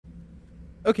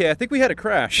Okay, I think we had a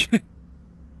crash.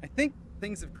 I think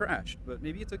things have crashed, but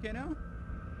maybe it's okay now?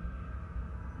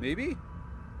 Maybe?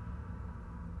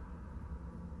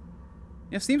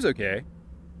 Yeah, seems okay.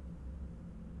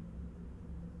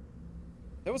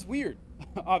 That was weird,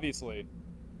 obviously.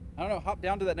 I don't know, hop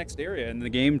down to that next area, and the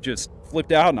game just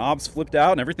flipped out, and obs flipped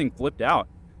out, and everything flipped out.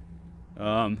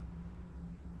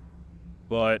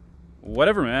 But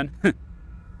whatever, man.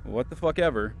 What the fuck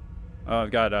ever.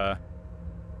 I've got,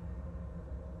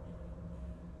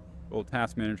 old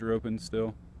task manager open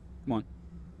still. Come on.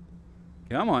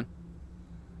 Come on.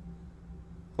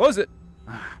 Close it.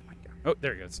 Ah, my God. Oh,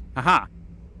 there it goes. Haha.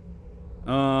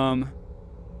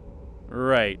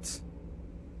 Right.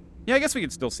 Yeah, I guess we can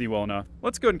still see well enough.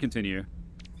 Let's go ahead and continue. I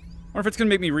wonder if it's going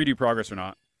to make me redo progress or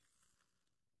not.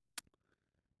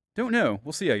 Don't know.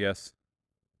 We'll see, I guess.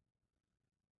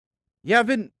 Yeah, I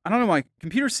don't know, my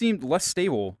computer seemed less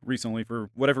stable recently for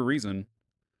whatever reason.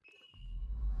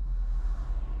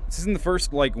 This isn't the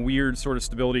first, like, weird sort of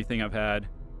stability thing I've had.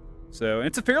 So, and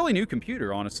it's a fairly new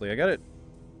computer, honestly. I got it,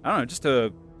 I don't know, just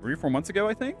 3 or 4 months ago,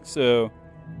 I think. So,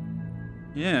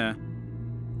 yeah.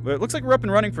 But it looks like we're up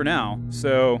and running for now.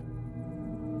 So,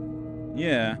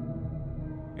 yeah.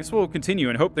 I guess we'll continue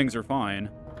and hope things are fine.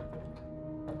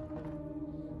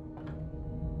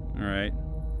 Alright.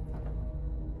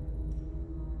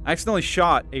 I accidentally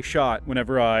shot a shot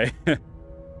whenever I...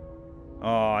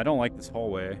 Oh, I don't like this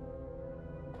hallway.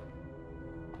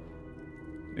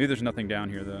 Maybe there's nothing down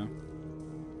here, though.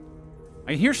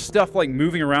 I can hear stuff, like,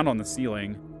 moving around on the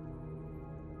ceiling.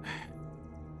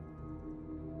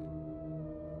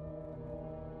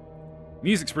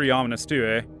 Music's pretty ominous,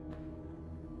 too,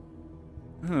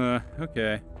 eh?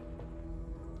 Okay.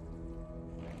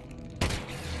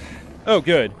 Oh,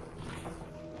 good.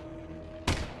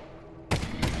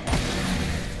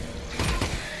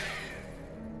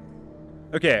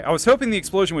 Okay, I was hoping the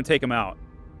explosion would take him out.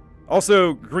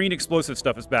 Also, green explosive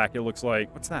stuff is back, it looks like.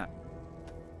 What's that?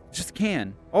 It's just a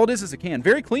can. All it is a can.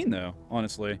 Very clean, though,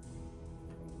 honestly.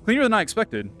 Cleaner than I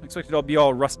expected. I expected it'll be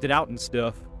all rusted out and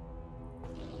stuff.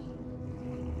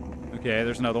 Okay,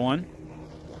 there's another one.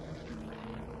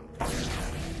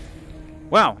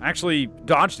 Wow, actually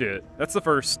dodged it. That's the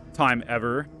first time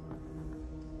ever.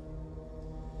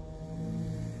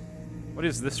 What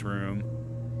is this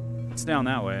room? It's down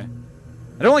that way.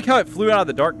 I don't like how it flew out of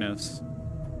the darkness.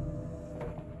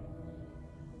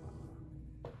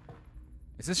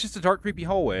 Is this just a dark, creepy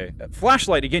hallway?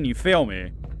 Flashlight, again, you fail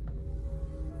me.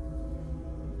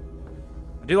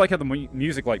 I do like how the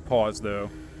music, like, paused,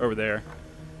 though, over there.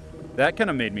 That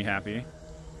kind of made me happy.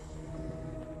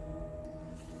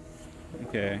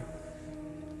 Okay.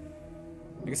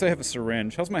 I guess I have a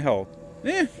syringe. How's my health?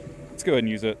 Eh, let's go ahead and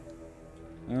use it.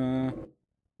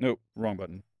 Nope, wrong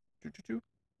button.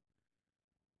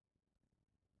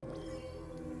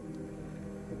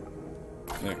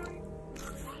 There.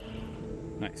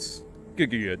 Nice.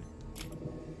 Good.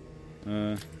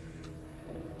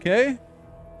 Okay.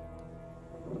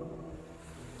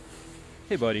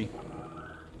 Hey, buddy.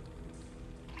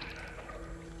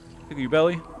 Look at your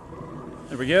belly.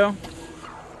 There we go.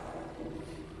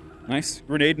 Nice.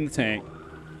 Grenade in the tank.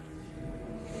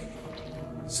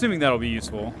 Assuming that'll be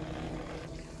useful.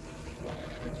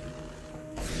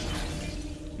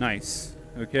 Nice.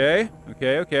 Okay.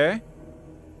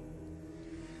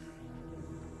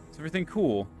 Is everything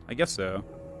cool? I guess so.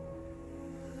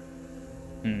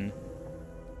 I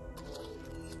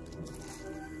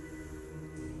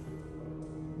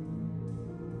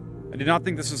did not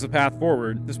think this was the path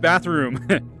forward. This bathroom,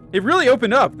 it really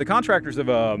opened up. The contractors have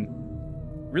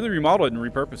really remodeled it and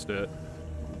repurposed it.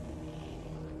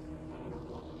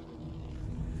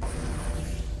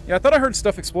 Yeah, I thought I heard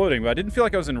stuff exploding, but I didn't feel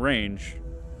like I was in range.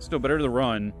 Still better to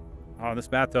run. Oh, this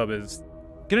bathtub is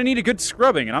gonna need a good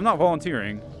scrubbing, and I'm not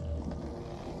volunteering.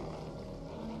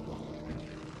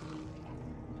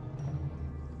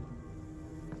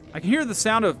 I can hear the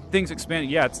sound of things expanding.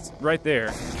 Yeah, it's right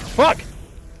there. Fuck!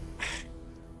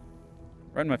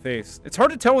 Right in my face. It's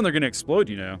hard to tell when they're gonna explode,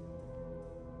 you know.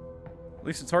 At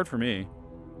least it's hard for me.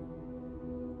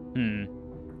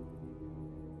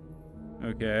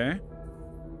 Okay.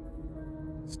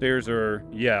 Stairs are,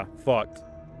 yeah, fucked.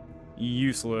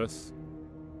 Useless.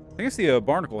 I think I see a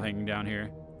barnacle hanging down here.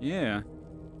 Yeah.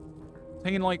 It's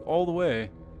hanging, like, all the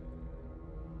way.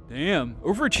 Damn.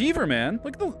 Overachiever, man.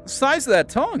 Look at the size of that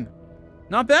tongue.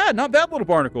 Not bad. Not bad, little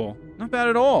barnacle. Not bad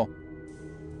at all.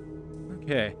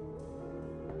 Okay.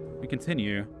 We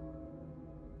continue.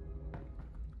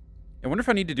 I wonder if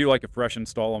I need to do, like, a fresh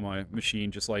install on my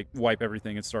machine. Just, like, wipe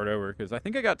everything and start over. Because I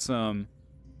think I got some...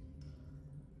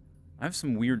 I have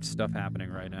some weird stuff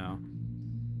happening right now.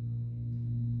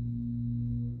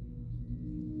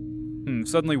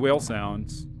 Suddenly whale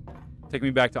sounds. Take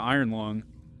me back to Iron Lung.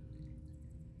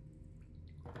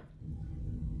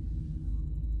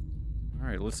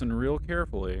 Alright, listen real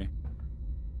carefully.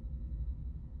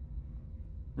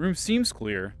 Room seems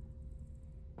clear.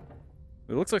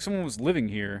 It looks like someone was living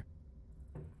here.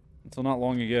 Until not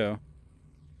long ago.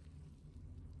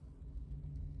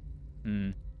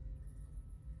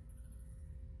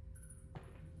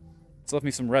 It's left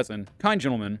me some resin. Kind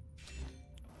gentleman.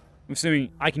 I'm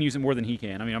assuming I can use it more than he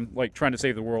can. I mean, I'm, like, trying to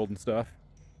save the world and stuff.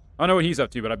 I don't know what he's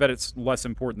up to, but I bet it's less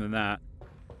important than that.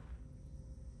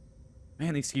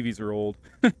 Man, these TVs are old.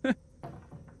 What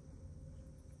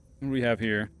do we have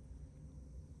here?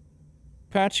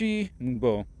 Patchy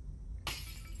Mbo.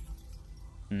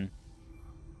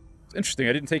 It's interesting.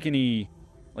 I didn't take any,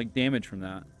 like, damage from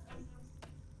that.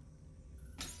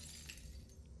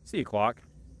 See you, clock.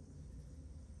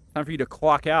 Time for you to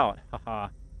clock out. Haha.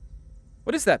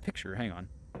 What is that picture? Hang on.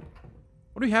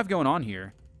 What do we have going on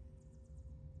here?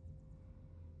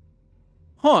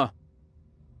 Huh.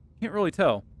 Can't really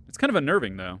tell. It's kind of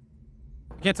unnerving, though.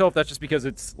 I can't tell if that's just because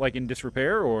it's, like, in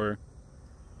disrepair, or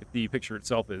if the picture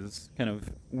itself is kind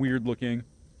of weird looking.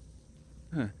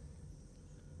 Huh.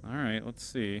 Alright, let's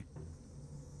see.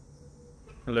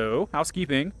 Hello?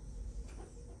 Housekeeping.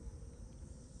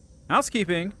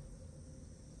 Housekeeping.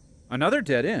 Another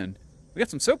dead end. We got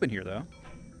some soap in here, though.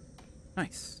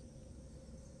 Nice.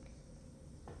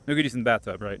 No goodies in the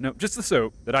bathtub, right? No, just the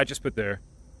soap that I just put there.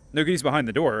 No goodies behind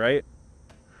the door, right?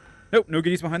 Nope, no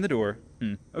goodies behind the door.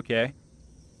 Okay.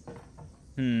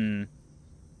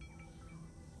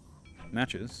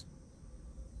 Matches.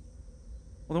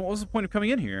 Well, then what was the point of coming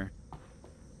in here?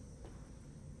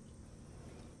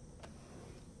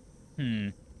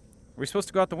 Are we supposed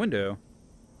to go out the window?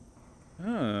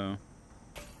 Oh.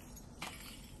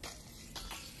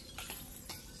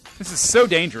 This is so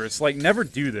dangerous. Like, never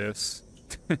do this.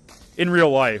 In real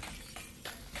life.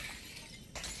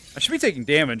 I should be taking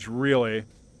damage, really.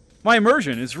 My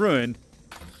immersion is ruined.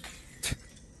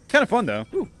 Kind of fun, though.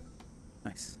 Ooh.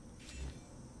 Nice.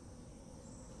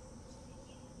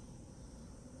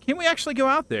 Can we actually go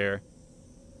out there?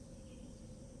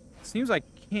 Seems I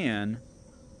can.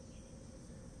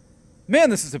 Man,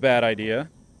 this is a bad idea.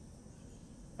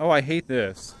 Oh, I hate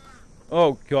this.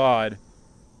 Oh, God.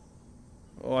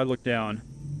 Oh, I looked down.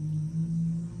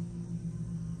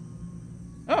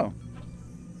 Oh.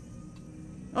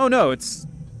 Oh, no, it's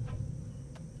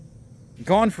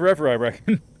gone forever, I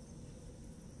reckon.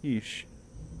 Yeesh.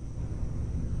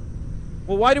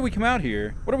 Well, why did we come out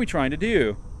here? What are we trying to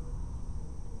do?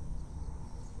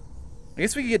 I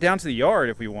guess we could get down to the yard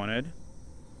if we wanted.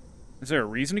 Is there a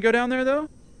reason to go down there, though?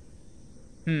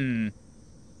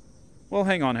 Well,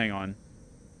 hang on.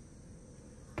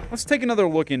 Let's take another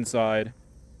look inside.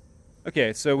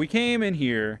 Okay, so we came in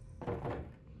here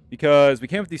because we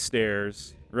came up these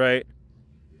stairs, right?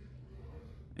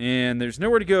 And there's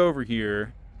nowhere to go over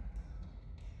here.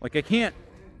 Like, I can't...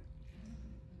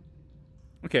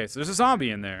 Okay, so there's a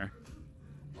zombie in there.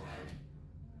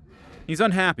 He's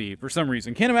unhappy for some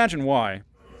reason. Can't imagine why.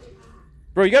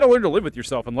 Bro, you gotta learn to live with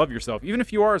yourself and love yourself, even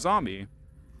if you are a zombie.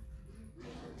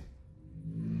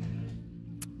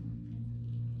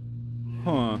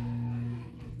 Huh.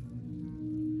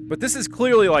 But this is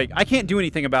clearly, like, I can't do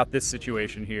anything about this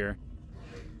situation here.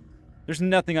 There's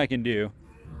nothing I can do.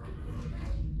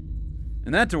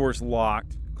 And that door's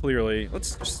locked, clearly.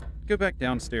 Let's just go back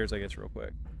downstairs, I guess, real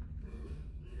quick.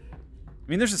 I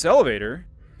mean, there's this elevator,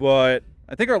 but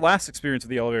I think our last experience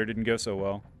with the elevator didn't go so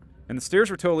well. And the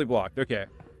stairs were totally blocked. Okay.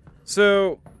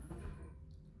 So...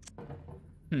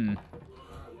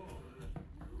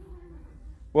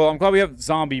 Well, I'm glad we have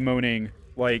zombie moaning,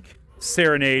 like,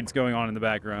 serenades going on in the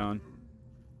background.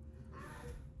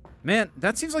 Man,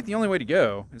 that seems like the only way to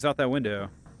go, is out that window.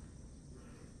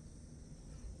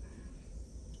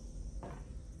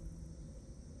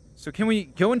 So can we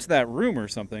go into that room or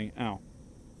something? Ow.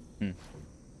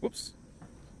 Whoops.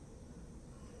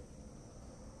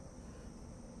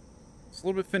 It's a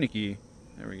little bit finicky.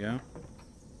 There we go.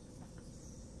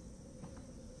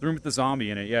 The room with the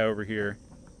zombie in it. Yeah, over here.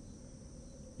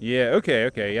 Yeah,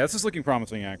 okay. Yeah, this is looking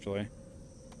promising, actually.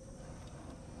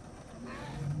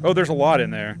 Oh, there's a lot in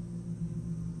there.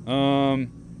 So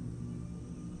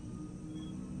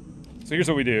here's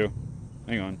what we do.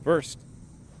 Hang on. First.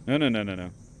 No.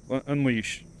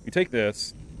 Unleash. You take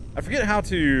this. I forget how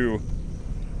to...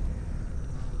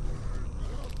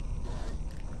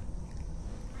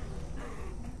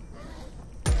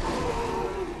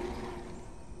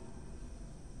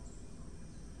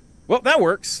 Well, that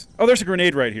works. Oh, there's a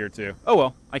grenade right here, too. Oh,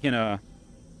 well. I can,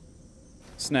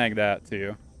 snag that,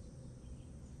 too.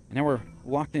 And now we're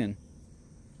locked in.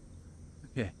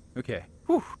 Okay.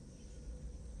 Whew.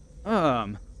 Ah!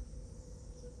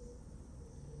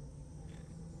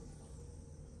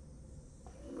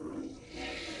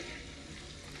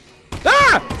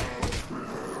 Ah!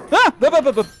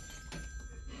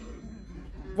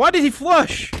 Why did he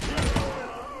flush?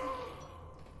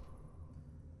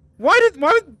 Why did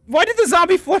the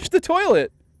zombie flush the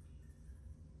toilet?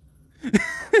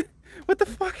 What the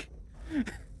fuck?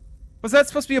 Was that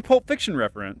supposed to be a Pulp Fiction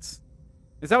reference?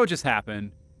 Is that what just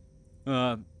happened?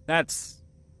 That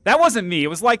wasn't me. It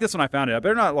was like this when I found it. I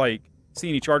better not, like, see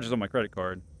any charges on my credit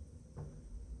card.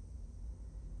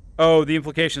 Oh, the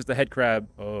implication is the head crab.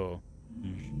 Oh.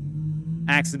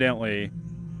 Accidentally.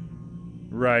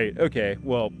 Right. Okay.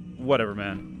 Well, whatever,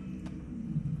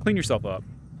 man. Clean yourself up.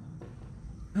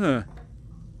 Huh.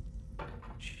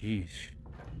 Jeez.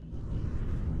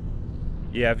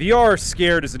 Yeah, VR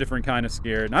scared is a different kind of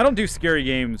scared. And I don't do scary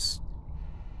games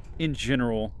in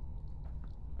general.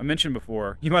 I mentioned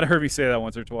before. You might have heard me say that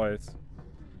once or twice.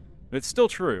 But it's still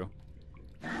true.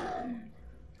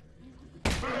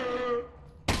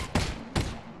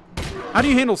 How do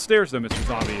you handle stairs, though, Mr.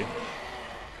 Zombie?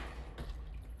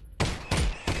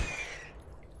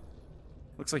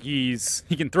 Looks like he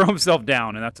can throw himself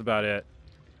down, and that's about it.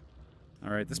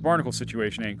 Alright, this barnacle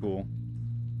situation ain't cool.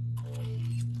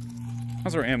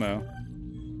 How's our ammo?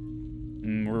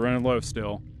 We're running low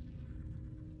still.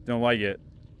 Don't like it.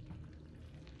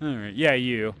 Alright, yeah,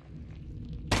 you.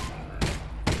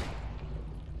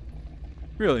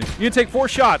 Really? You can take 4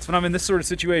 shots when I'm in this sort of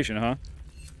situation, huh?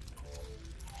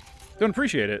 Don't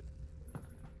appreciate it.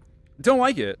 Don't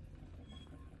like it.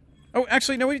 Oh,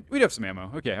 actually, no, we'd have some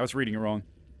ammo. Okay, I was reading it wrong.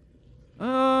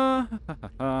 Okay,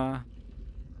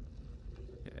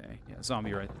 yeah,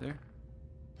 zombie right there.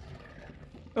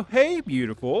 Oh, hey,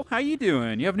 beautiful. How you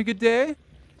doing? You having a good day?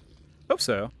 Hope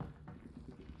so.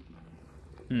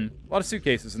 A lot of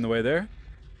suitcases in the way there.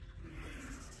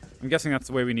 I'm guessing that's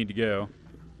the way we need to go.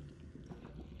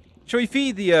 Shall we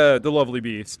feed the lovely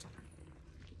beast?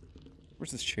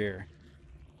 Where's this chair?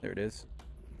 There it is.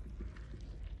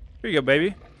 Here you go,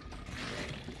 baby.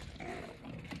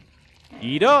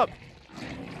 Eat up.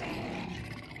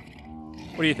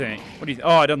 What do you think?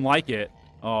 Oh, I don't like it.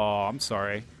 Oh, I'm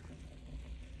sorry.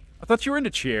 I thought you were into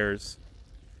chairs.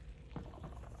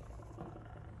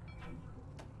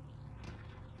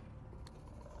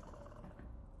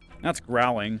 That's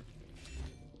growling.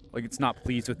 Like it's not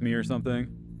pleased with me or something.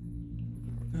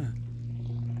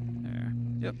 There.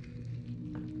 Yep.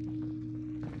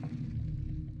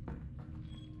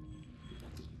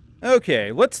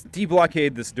 Okay, let's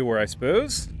deblockade this door, I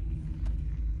suppose.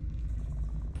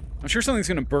 I'm sure something's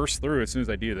gonna burst through as soon as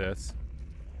I do this.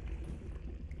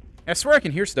 I swear I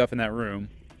can hear stuff in that room.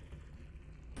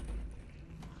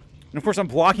 And of course I'm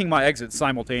blocking my exit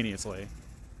simultaneously.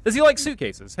 Does he like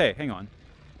suitcases? Hey, hang on.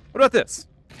 What about this?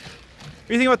 What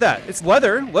do you think about that? It's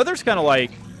leather. Leather's kind of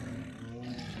like...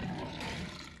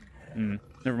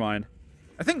 never mind.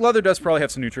 I think leather does probably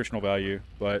have some nutritional value,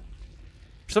 but...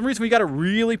 for some reason we got a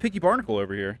really picky barnacle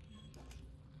over here.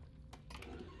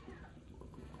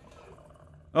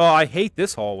 Oh, I hate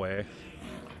this hallway.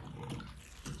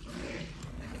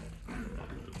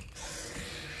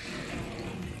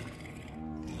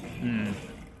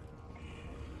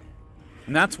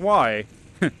 And that's why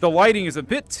the lighting is a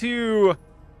bit too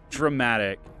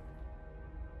dramatic.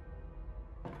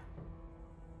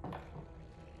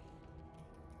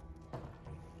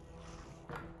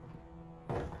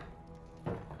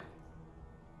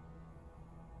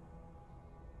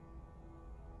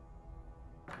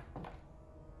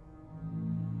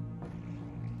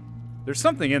 There's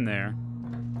something in there.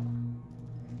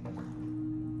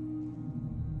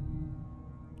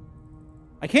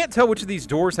 I can't tell which of these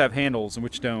doors have handles and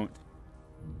which don't.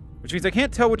 Which means I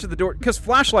can't tell which of the door... because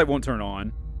flashlight won't turn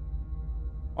on.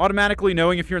 Automatically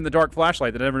knowing if you're in the dark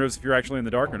flashlight, that never knows if you're actually in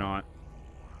the dark or not.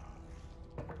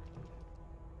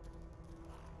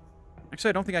 Actually,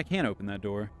 I don't think I can open that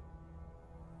door.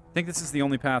 I think this is the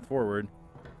only path forward.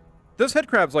 Those head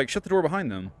crabs, like, shut the door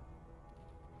behind them.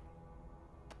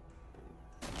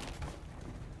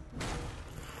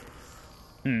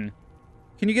 Can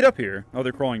you get up here? Oh,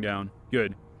 they're crawling down.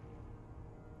 Good.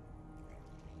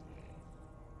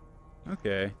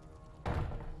 Okay.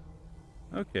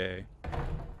 Okay.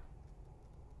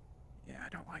 Yeah, I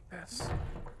don't like this.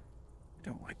 I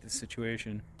don't like this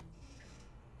situation.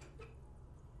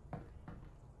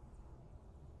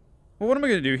 Well, what am I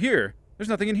going to do here? There's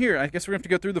nothing in here. I guess we're going to have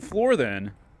to go through the floor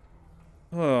then.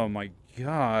 Oh my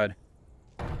god.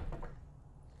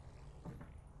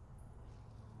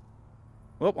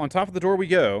 Well, on top of the door we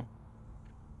go.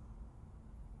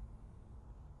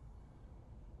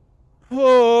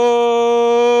 Oh,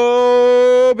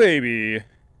 baby.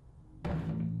 I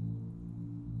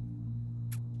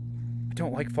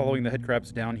don't like following the head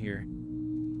crabs down here.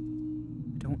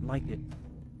 I don't like it.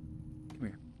 Come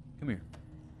here. Come here.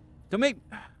 Don't make...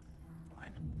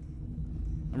 Fine.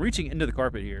 I'm reaching into the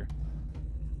carpet here.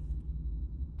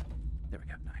 There we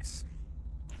go. Nice.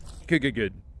 Good, good,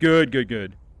 good. Good, good,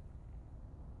 good.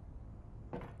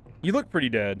 You look pretty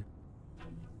dead.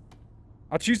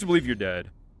 I'll choose to believe you're dead.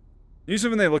 Usually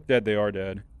when they look dead, they are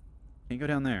dead. Can't go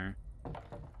down there.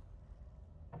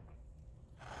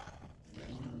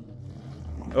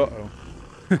 Uh-oh.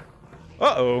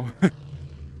 Uh-oh.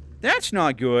 That's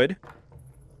not good.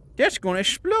 That's gonna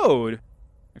explode.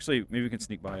 Actually, maybe we can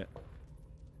sneak by it.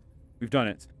 We've done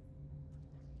it.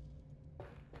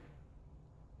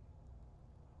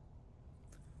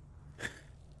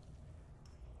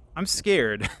 I'm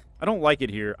scared. I don't like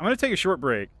it here. I'm gonna take a short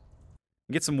break.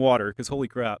 And get some water, because holy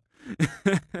crap.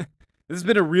 This has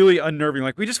been a really unnerving...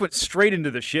 Like, we just went straight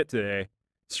into the shit today.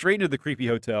 Straight into the creepy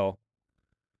hotel.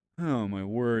 Oh, my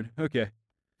word. Okay.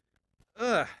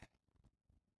 Ugh.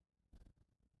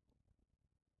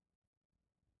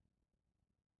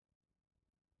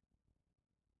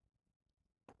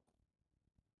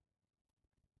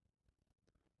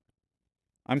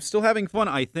 I'm still having fun,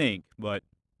 I think, but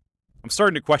I'm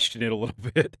starting to question it a little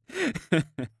bit. Go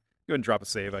ahead and drop a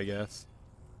save, I guess.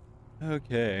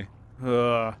 Okay.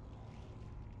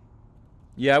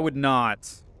 Yeah, I would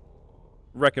not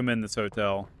recommend this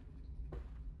hotel.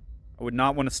 I would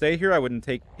not want to stay here. I wouldn't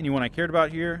take anyone I cared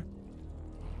about here.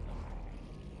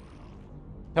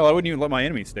 Hell, I wouldn't even let my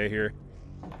enemies stay here.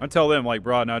 I'd tell them, like,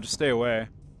 bro, no, just stay away.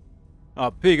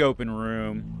 Big open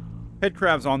room. Head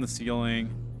crabs on the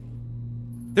ceiling.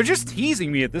 They're just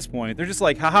teasing me at this point. They're just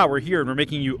like, haha, we're here and we're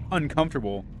making you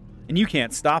uncomfortable. And you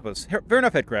can't stop us. Fair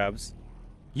enough, head crabs.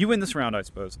 You win this round, I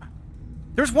suppose.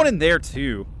 There's one in there,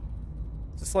 too.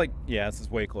 It's just like, yeah, this is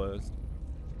way closed.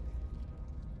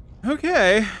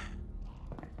 Okay.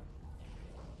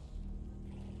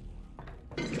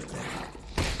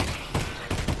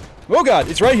 Oh god,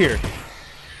 it's right here.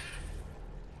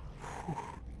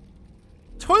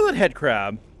 Toilet head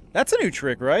crab. That's a new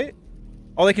trick, right?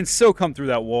 Oh, they can so come through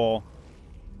that wall.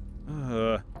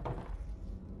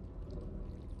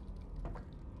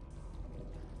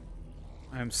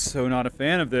 I'm so not a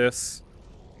fan of this.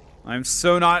 I'm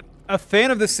so not a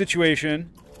fan of this situation.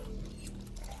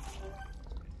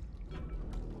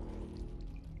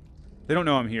 They don't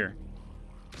know I'm here.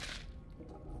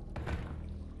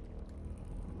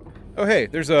 Oh, hey,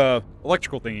 there's a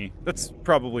electrical thingy. That's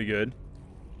probably good.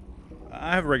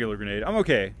 I have a regular grenade. I'm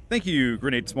okay. Thank you,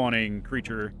 grenade-spawning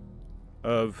creature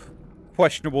of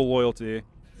questionable loyalty.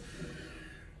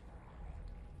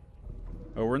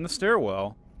 Oh, we're in the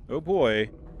stairwell. Oh, boy.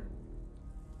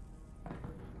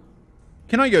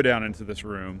 Can I go down into this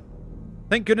room?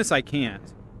 Thank goodness I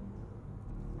can't.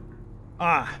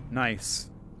 Ah, nice.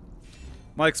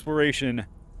 My exploration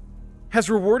has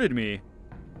rewarded me.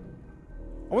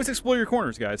 Always explore your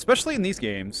corners, guys, especially in these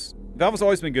games. Valve has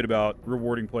always been good about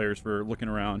rewarding players for looking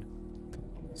around.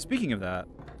 Speaking of that,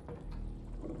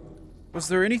 was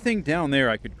there anything down there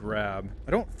I could grab?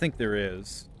 I don't think there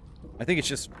is. I think it's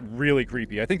just really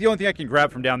creepy. I think the only thing I can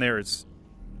grab from down there is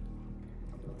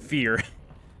fear,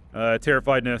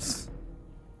 terrifiedness,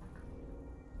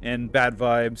 and bad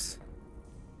vibes.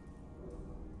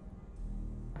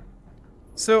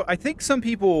 So I think some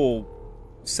people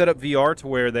set up VR to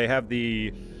where they have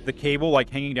the cable like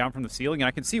hanging down from the ceiling, and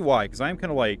I can see why, because I am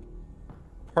kind of like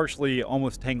partially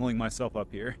almost tangling myself up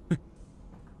here.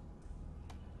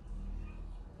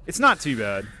 It's not too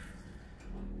bad.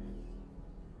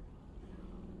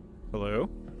 Hello?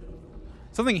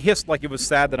 Something hissed like it was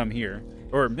sad that I'm here.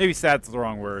 Or maybe sad's the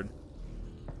wrong word.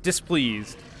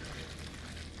 Displeased.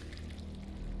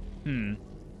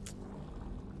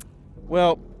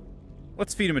 Well,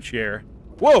 let's feed him a chair.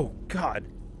 Whoa! God!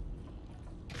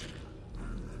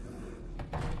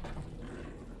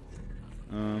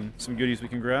 Some goodies we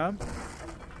can grab.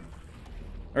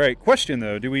 Alright, question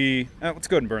though. Do we... let's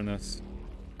go ahead and burn this.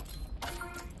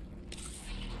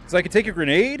 So I could take a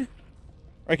grenade,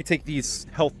 or I could take these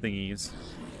health thingies.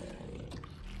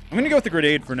 I'm gonna go with the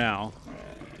grenade for now.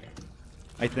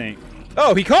 I think.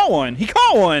 Oh, he caught one! He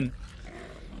caught one!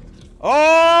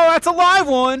 Oh, that's a live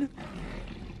one!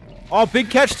 Oh, big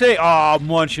catch today. Oh,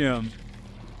 munch him.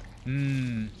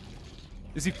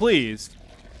 Is he pleased?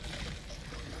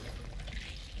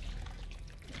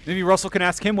 Maybe Russell can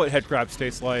ask him what head crabs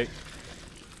taste like.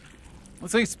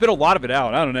 Looks like he spit a lot of it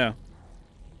out. I don't know.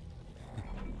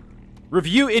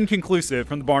 Review inconclusive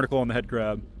from the barnacle on the head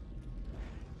crab.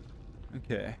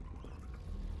 Okay.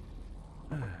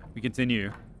 We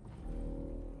continue.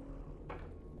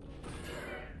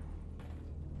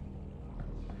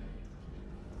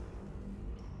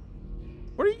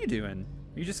 What are you doing?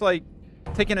 Are you just like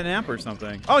taking a nap or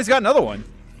something? Oh, he's got another one.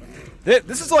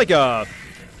 This is like a...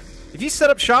 If you set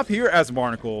up shop here as a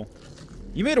barnacle,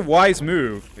 you made a wise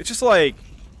move. It's just like...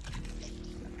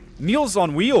 Meals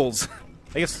on wheels.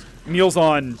 I guess meals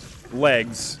on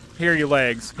legs. Hairy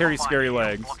legs. Hairy, scary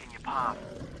legs.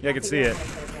 Yeah, I can see it.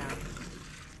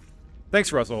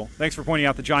 Thanks, Russell. Thanks for pointing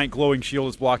out the giant glowing shield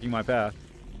is blocking my path.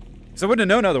 Because I wouldn't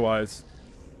have known otherwise.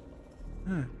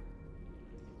 Huh.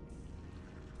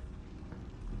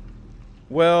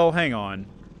 Well, hang on.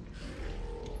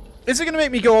 Is it going to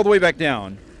make me go all the way back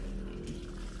down?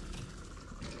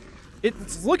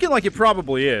 It's looking like it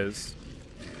probably is.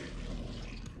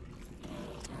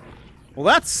 Well,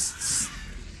 that's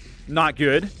not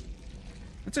good.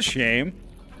 That's a shame.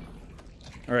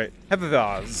 Alright, have a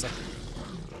vase.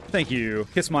 Thank you.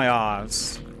 Kiss my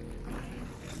ass.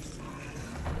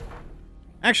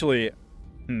 Actually,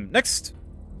 next...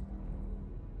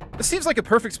 This seems like a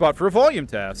perfect spot for a volume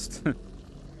test.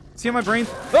 See how my brain...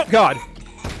 Oh, God!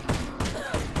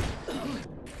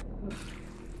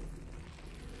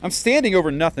 I'm standing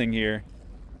over nothing here.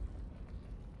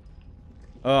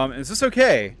 Is this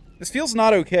okay? This feels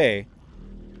not okay.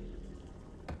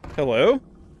 Hello?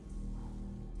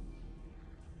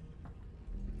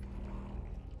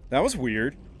 That was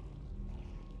weird.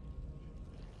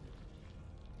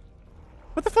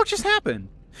 What the fuck just happened?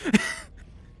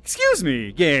 Excuse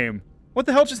me, game. What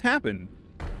the hell just happened?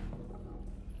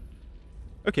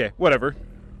 Okay, whatever.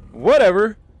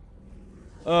 Whatever.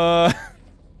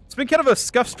 It's been kind of a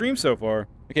scuffed stream so far.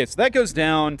 Okay, so that goes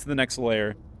down to the next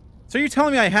layer. So you're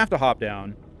telling me I have to hop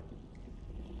down?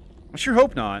 I sure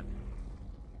hope not.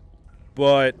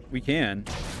 But we can.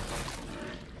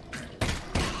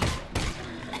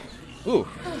 Ooh.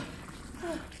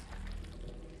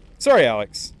 Sorry,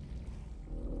 Alyx.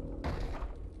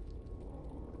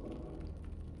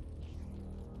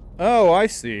 Oh, I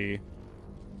see.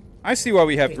 I see why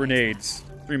we have grenades.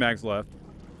 3 mags left.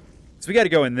 So we gotta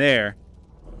go in there.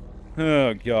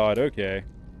 Oh, God, okay.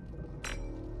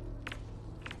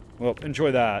 Well,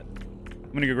 enjoy that.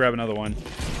 I'm gonna go grab another one.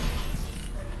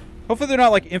 Hopefully they're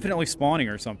not, like, infinitely spawning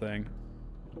or something.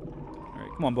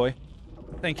 Alright, come on, boy.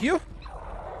 Thank you.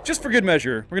 Just for good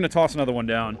measure, we're gonna toss another one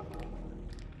down.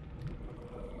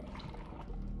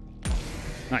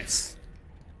 Nice.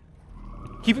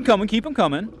 Keep them coming, keep them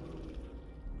coming.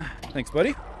 Thanks,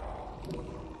 buddy.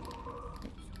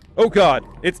 Oh, God.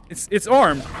 It's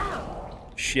armed.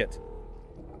 Shit.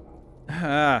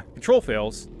 Control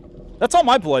fails. That's all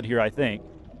my blood here, I think.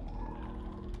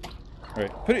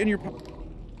 Alright, put it in your...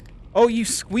 Oh, you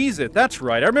squeeze it. That's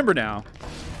right. I remember now.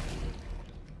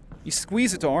 You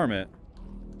squeeze it to arm it.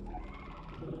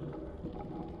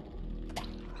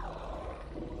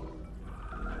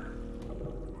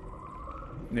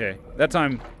 Yeah, that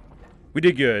time we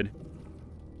did good.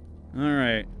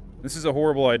 Alright. This is a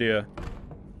horrible idea.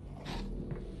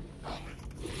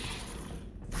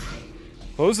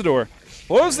 Close the door.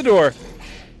 Close the door.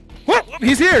 What?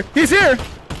 He's here! He's here!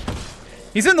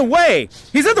 He's in the way!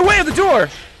 He's in the way of the door!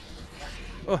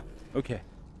 Oh, okay.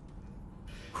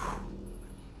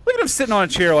 Look at him sitting on a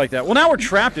chair like that. Well, now we're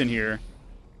trapped in here.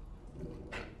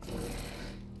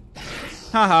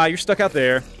 Haha, you're stuck out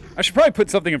there. I should probably put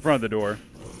something in front of the door.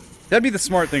 That'd be the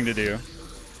smart thing to do.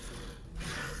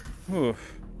 Oof.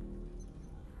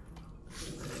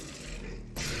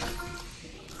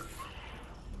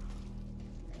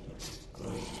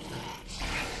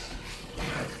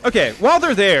 Okay, while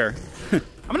they're there, I'm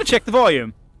gonna check the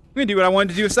volume. I'm gonna do what I wanted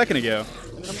to do a second ago.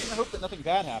 And I'm gonna hope that nothing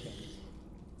bad happens.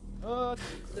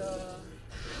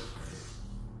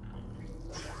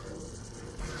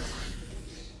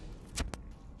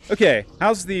 Okay,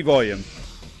 how's the volume?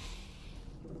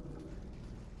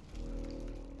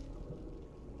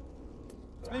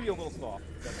 It's maybe a little soft.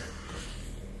 Let's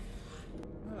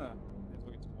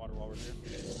go get some water while we're here.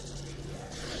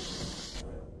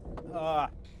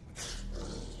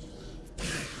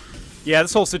 Yeah,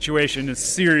 this whole situation is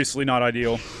seriously not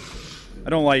ideal. I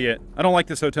don't like it. I don't like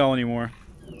this hotel anymore.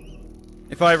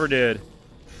 If I ever did.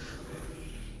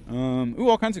 Ooh,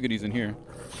 all kinds of goodies in here.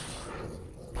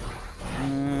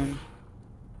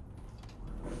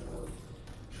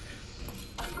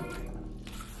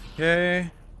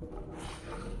 Okay.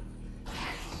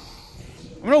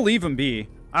 I'm gonna leave them be.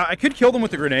 I could kill them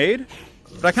with a grenade,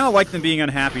 but I kind of like them being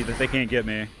unhappy that they can't get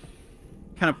me.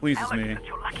 Kind of pleases Alyx, me. it's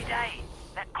your lucky day.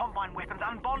 That combine weapon's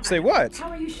unbonded. Say what? How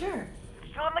are you sure?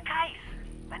 It's still in the case.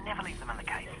 They never leave them in the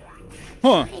case.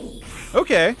 Huh.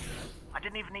 Okay. I did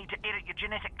didn't even need to edit your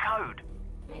genetic code.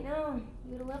 I know.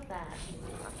 You'd love that.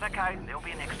 That's okay. There'll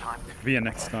be a next time. Be a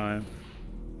next time.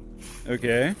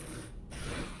 Okay.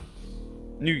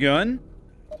 New gun.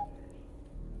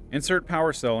 Insert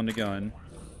power cell into gun.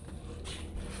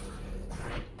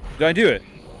 Did I do it?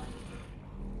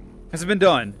 Has it been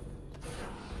done?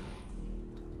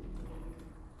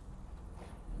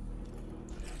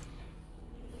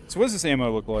 So what does this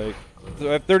ammo look like? So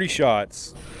I have 30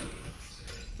 shots.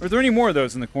 Are there any more of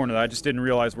those in the corner that I just didn't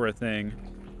realize were a thing?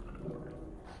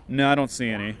 No, I don't see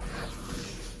any.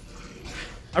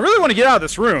 I really want to get out of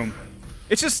this room.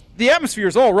 It's just, the atmosphere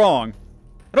is all wrong.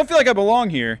 I don't feel like I belong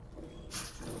here.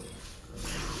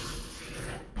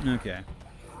 Okay.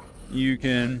 You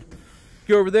can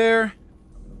go over there.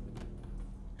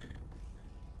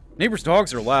 Neighbors'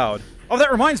 dogs are loud. Oh,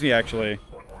 that reminds me, actually.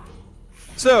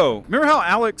 So, remember how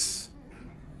Alyx...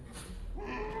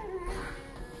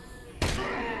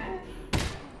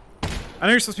 I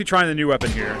know you're supposed to be trying the new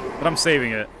weapon here, but I'm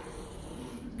saving it.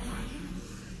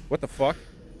 What the fuck?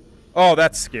 Oh,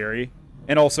 that's scary.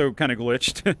 And also kind of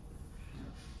glitched.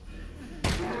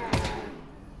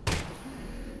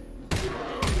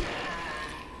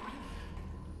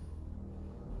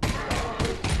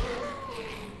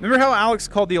 Remember how Alyx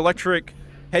called the electric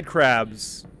head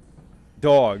crabs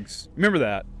dogs? Remember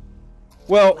that?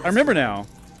 Well, I remember now.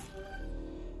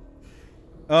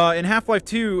 In Half-Life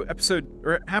 2 episode,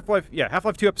 or Half-Life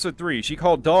 2 episode 3, she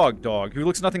called dog, who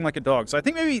looks nothing like a dog. So I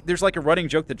think maybe there's like a running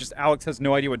joke that just Alyx has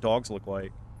no idea what dogs look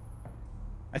like.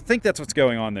 I think that's what's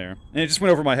going on there. And it just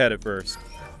went over my head at first.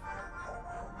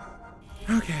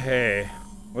 Okay.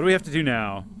 What do we have to do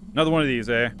now? Another one of these,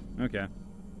 eh? Okay.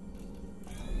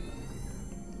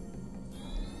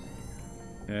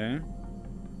 Okay.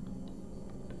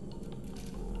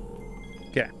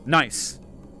 Okay, nice.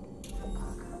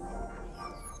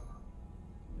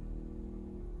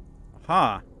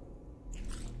 Aha.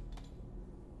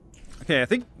 Okay, I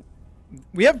think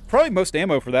we have probably most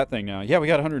ammo for that thing now. Yeah, we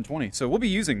got 120, so we'll be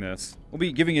using this. We'll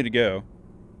be giving it a go.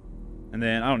 And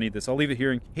then, I don't need this. I'll leave it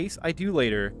here in case I do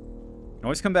later. You can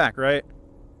always come back, right?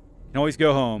 You can always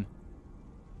go home.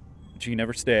 But you can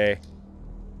never stay.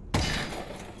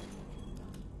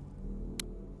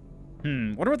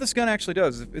 Wonder what this gun actually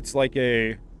does. It's like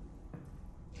a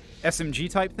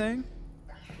SMG type thing?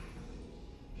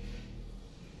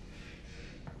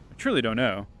 I truly don't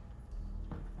know.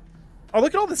 Oh,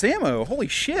 look at all this ammo. Holy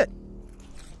shit.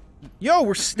 Yo,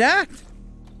 we're stacked.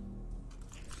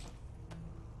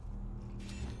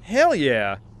 Hell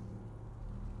yeah.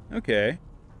 Okay.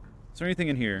 Is there anything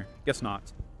in here? Guess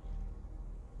not.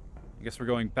 I guess we're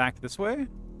going back this way?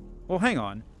 Well, hang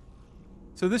on.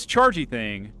 So this chargy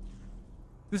thing...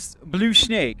 This blue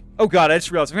snake. Oh god, I just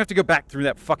realized I'm gonna have to go back through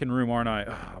that fucking room, aren't I?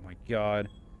 Oh my god.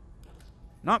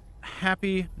 Not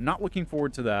happy. Not looking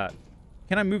forward to that.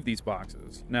 Can I move these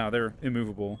boxes? No, they're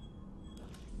immovable.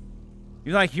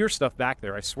 Even though I hear stuff back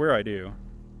there, I swear I do.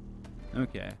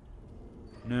 Okay.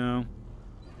 No.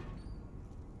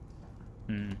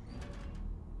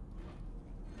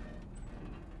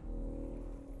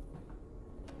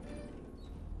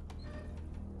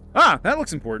 Ah, that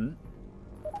looks important.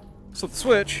 Flip the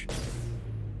switch.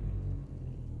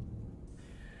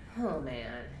 Oh,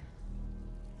 man.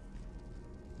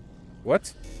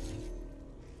 What?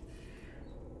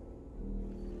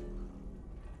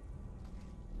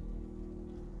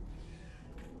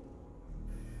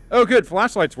 Oh, good.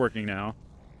 Flashlight's working now.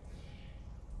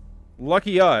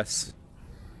 Lucky us.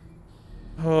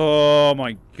 Oh,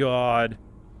 my God.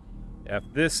 F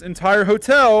this entire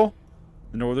hotel.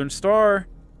 The Northern Star.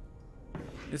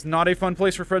 It's not a fun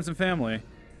place for friends and family.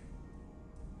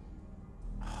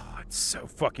 Oh, it's so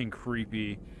fucking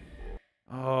creepy.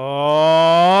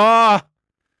 Oh,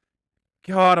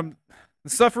 God, the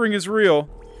suffering is real.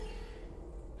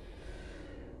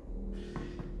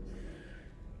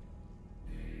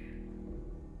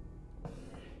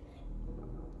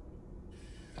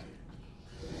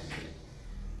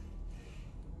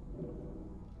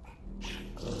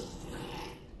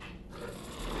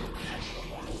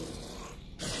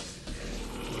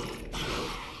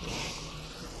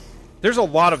 There's a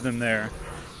lot of them there.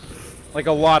 Like,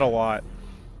 a lot. Alright,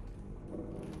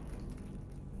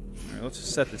 let's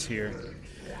just set this here.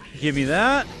 Give me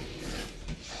that.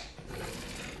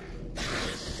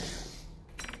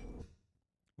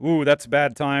 Ooh, that's a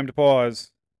bad time to pause.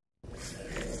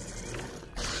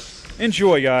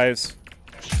 Enjoy, guys.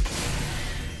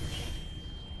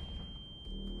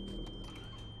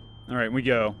 Alright, we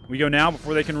go. We go now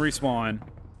before they can respawn.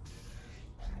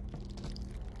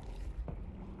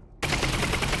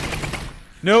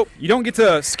 Nope, you don't get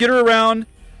to skitter around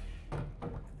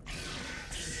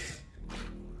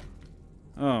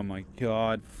Oh my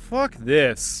god. Fuck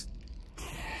this.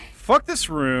 Fuck this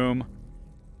room.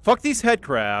 Fuck these head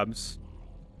crabs.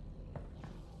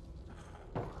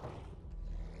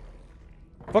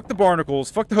 Fuck the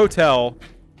barnacles. Fuck the hotel.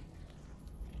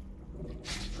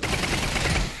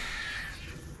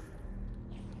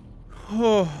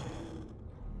 Oh.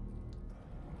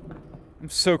 I'm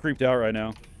so creeped out right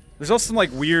now. There's also some,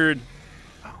 like, weird...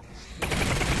 How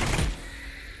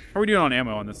are we doing on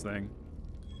ammo on this thing?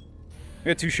 We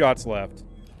got 2 shots left.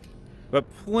 But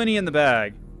plenty in the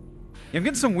bag. Yeah, I'm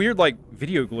getting some weird, like,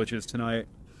 video glitches tonight.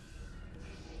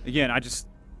 Again, I just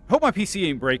hope my PC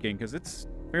ain't breaking, because it's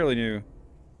fairly new.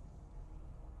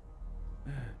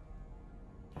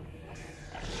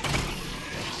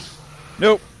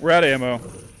 Nope, we're out of ammo.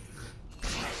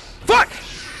 Fuck!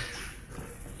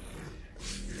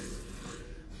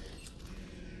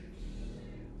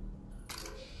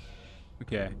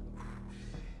 Okay.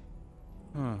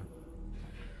 Huh.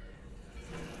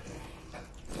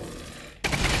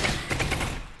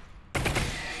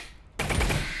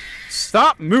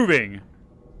 Stop moving!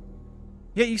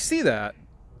 Yeah, you see that.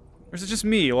 Or is it just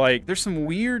me? Like, there's some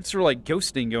weird sort of, like,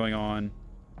 ghosting going on.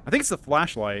 I think it's the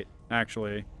flashlight,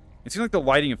 actually. It seems like the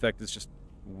lighting effect is just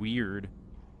weird.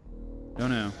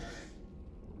 Don't know.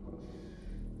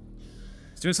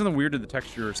 It's doing something weird to the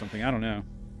texture or something. I don't know.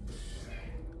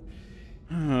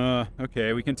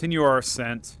 Okay, we continue our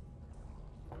ascent.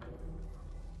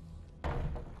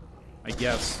 I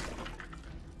guess.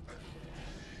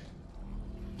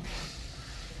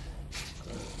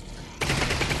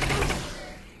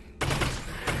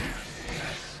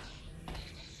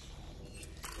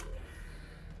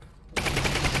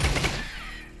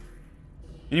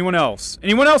 Anyone else?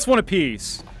 Anyone else want a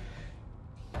piece?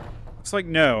 Looks like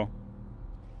no.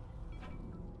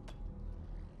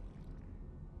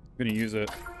 I'm gonna use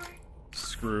it.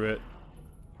 Screw it.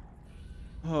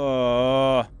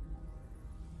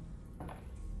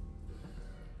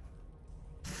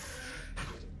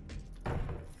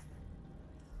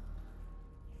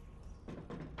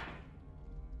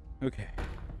 Okay.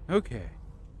 Okay.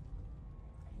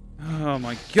 Oh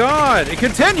my god! It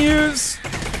continues!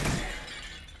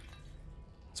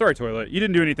 Sorry, toilet. You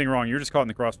didn't do anything wrong. You were just caught in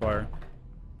the crossfire.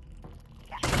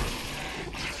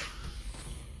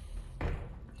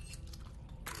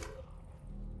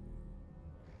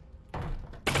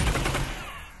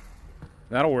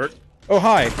 That'll work. Oh,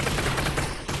 hi.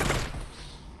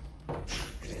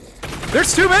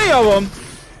 There's too many of them!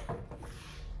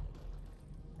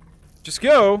 Just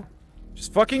go.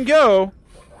 Just fucking go.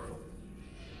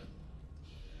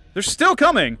 They're still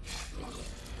coming!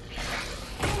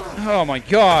 Oh my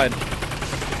god.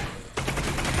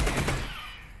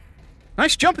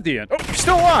 Nice jump at the end. Oh, you're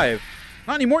still alive.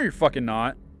 Not anymore, you're fucking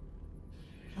not.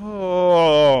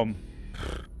 Oh.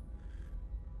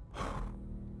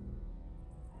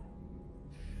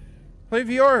 Play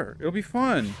VR. It'll be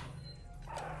fun.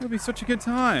 It'll be such a good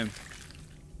time.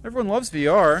 Everyone loves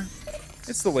VR.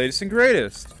 It's the latest and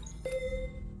greatest.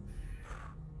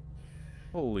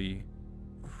 Holy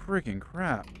freaking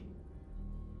crap.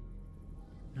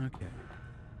 Okay.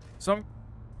 So,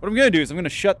 what I'm gonna do is I'm gonna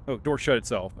shut... Oh, door shut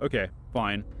itself. Okay,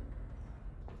 fine.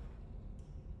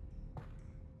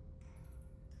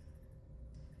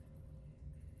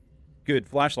 Good,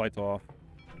 flashlight's off.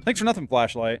 Thanks for nothing,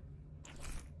 flashlight.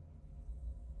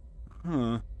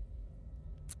 Huh.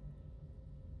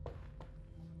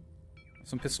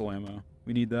 Some pistol ammo.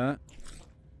 We need that.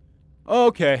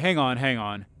 Okay, hang on, hang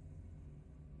on.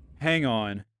 Hang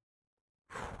on.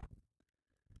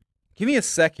 Give me a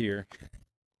sec here.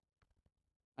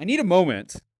 I need a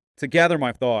moment to gather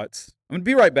my thoughts. I'm gonna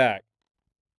be right back.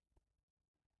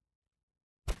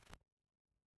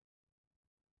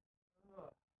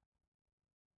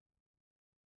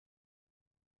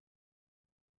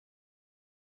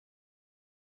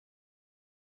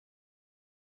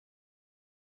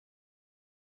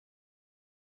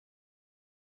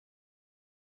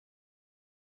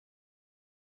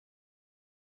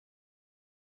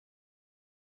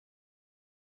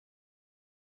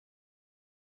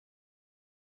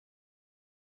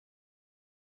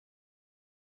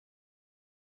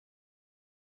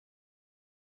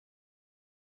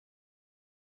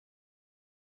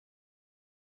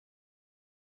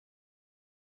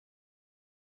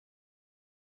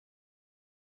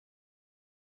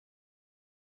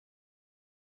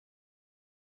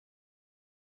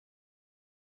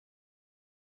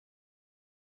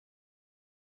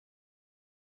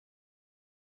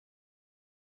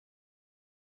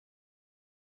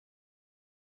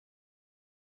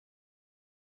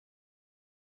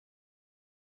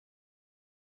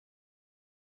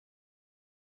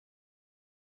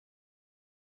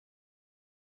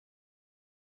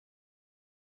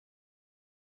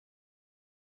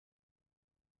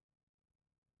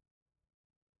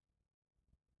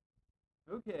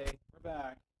 Okay, we're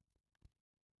back.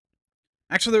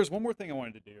 Actually, there's one more thing I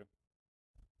wanted to do.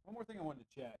 One more thing I wanted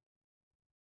to check.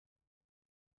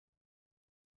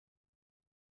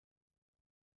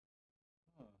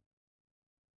 Huh.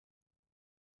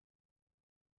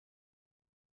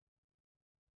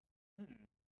 Hmm.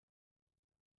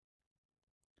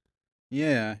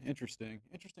 Yeah, interesting.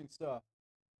 Interesting stuff.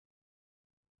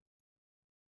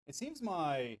 It seems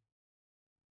my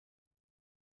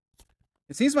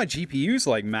GPU's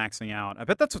like maxing out. I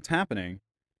bet that's what's happening.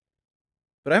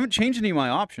 But I haven't changed any of my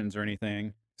options or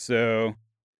anything. So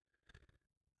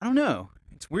I don't know.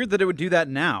 It's weird that it would do that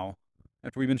now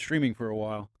after we've been streaming for a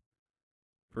while.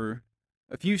 For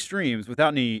a few streams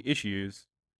without any issues.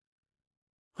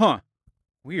 Huh.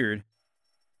 Weird.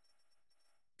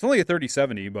 It's only a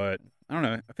 3070, but I don't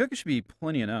know. I feel like it should be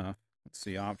plenty enough. Let's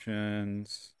see.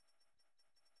 Options.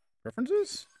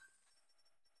 Preferences?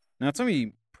 Now, it's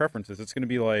only preferences. It's going to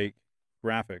be like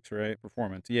graphics, right?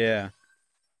 Performance. Yeah.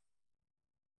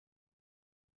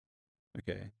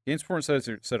 Okay. Games performance settings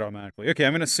are set automatically. Okay,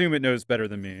 I'm going to assume it knows better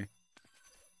than me.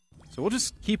 So we'll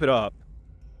just keep it up.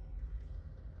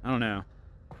 I don't know.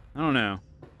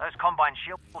 Those combine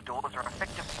shield doors are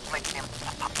effectively making him...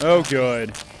 Oh,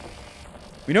 good.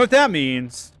 We know what that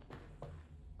means.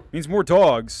 It means more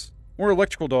dogs. More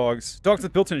electrical dogs. Dogs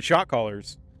with built-in shot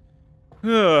collars.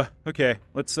 Okay,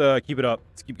 let's keep it up.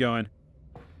 Let's keep going.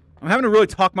 I'm having to really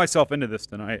talk myself into this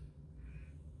tonight.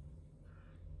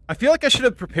 I feel like I should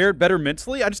have prepared better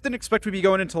mentally. I just didn't expect we'd be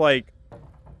going into, like,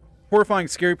 horrifying,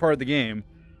 scary part of the game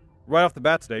right off the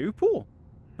bat today. Ooh, pool.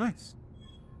 Nice.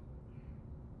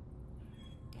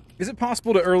 Is it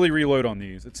possible to early reload on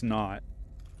these? It's not.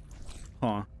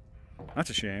 Huh.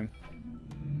 That's a shame.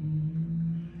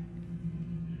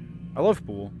 I love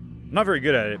pool. I'm not very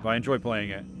good at it, but I enjoy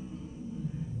playing it.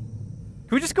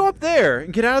 Can we just go up there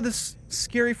and get out of this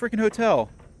scary freaking hotel?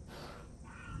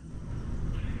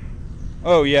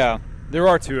 Oh, yeah. There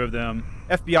are two of them.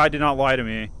 FBI did not lie to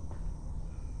me.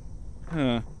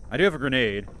 Huh. I do have a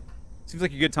grenade. Seems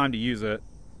like a good time to use it.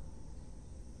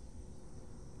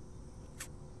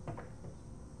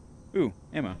 Ooh,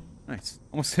 ammo. Nice.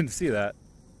 Almost didn't see that.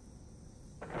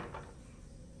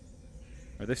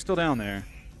 Are they still down there?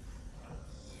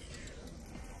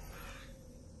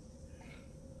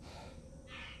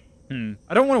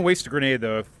 I don't want to waste a grenade,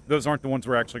 though, if those aren't the ones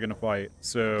we're actually going to fight.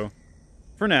 So,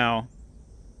 for now,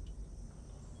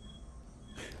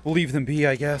 we'll leave them be,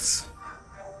 I guess.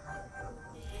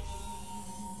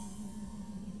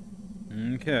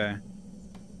 Okay.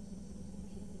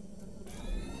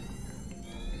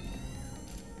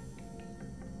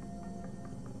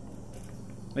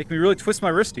 Make me really twist my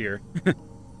wrist here.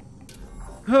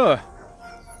 Huh.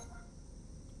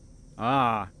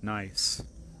 Ah, nice.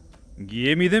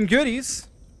 Give me them goodies.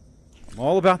 I'm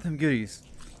all about them goodies.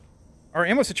 Our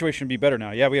ammo situation would be better now.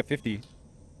 Yeah, we have 50.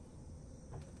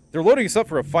 They're loading us up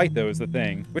for a fight, though, is the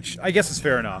thing. Which I guess is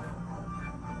fair enough.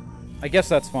 I guess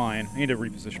that's fine. I need to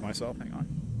reposition myself. Hang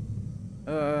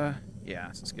on. Yeah,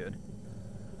 this is good.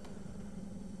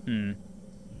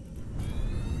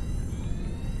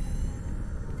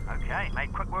 Okay,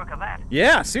 made quick work of that.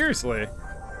 Yeah, seriously.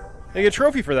 They get a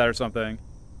trophy for that or something.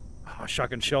 Oh,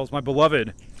 shotgun shells, my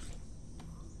beloved.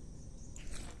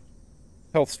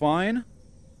 Health's fine.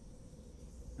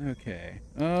 Okay.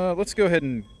 Let's go ahead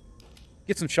and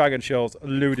get some shotgun shells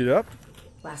loaded up.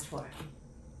 Last four.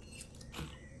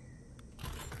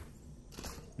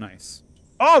 Nice.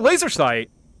 Oh, laser sight!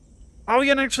 Oh, we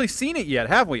haven't actually seen it yet,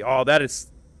 have we? Oh, that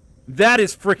is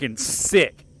freaking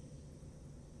sick.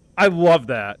 I love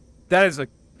that. That is a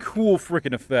cool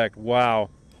freaking effect.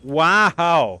 Wow.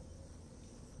 Wow.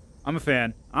 I'm a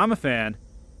fan. I'm a fan.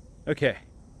 Okay.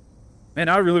 Man,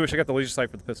 I really wish I got the laser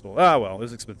sight for the pistol. Ah, well, it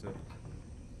was expensive.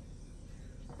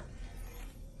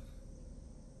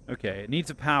 Okay, it needs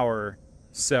a power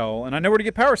cell, and I know where to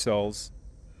get power cells.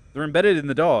 They're embedded in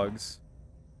the dogs.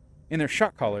 In their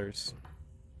shot collars.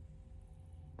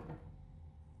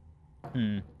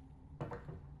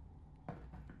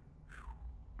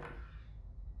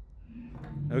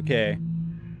 Okay.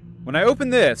 When I open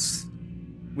this,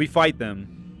 we fight them.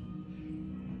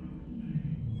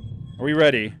 Are we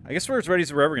ready? I guess we're as ready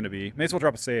as we're ever going to be. May as well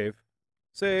drop a save.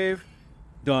 Save.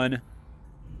 Done.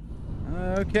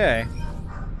 Okay.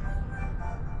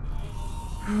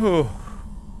 Whew.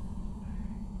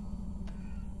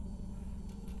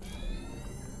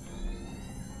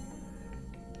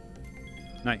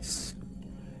 Nice.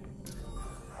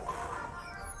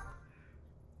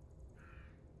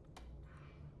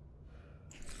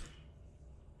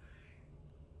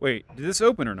 Wait, did this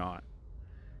open or not?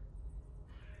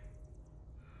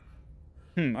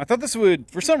 I thought this would,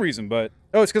 for some reason, but...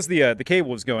 Oh, it's because the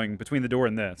cable is going between the door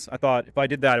and this. I thought if I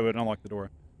did that, it would unlock the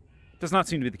door. Does not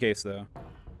seem to be the case, though. I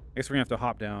guess we're gonna have to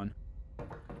hop down.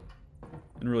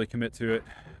 And really commit to it.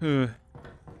 Or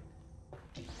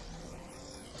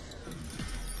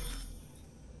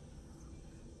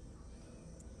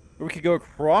we could go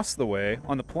across the way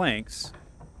on the planks.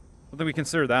 I don't think we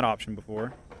considered that option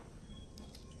before.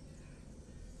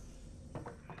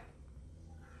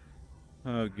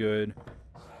 Oh, good.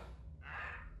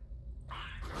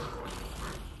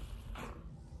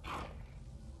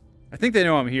 I think they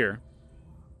know I'm here.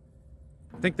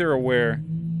 I think they're aware.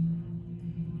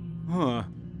 Huh.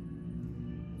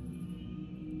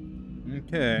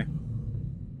 Okay.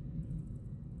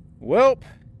 Welp.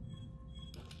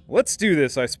 Let's do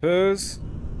this, I suppose.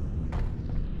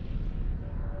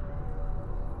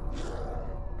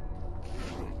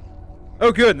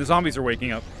 Oh, good. The zombies are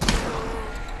waking up.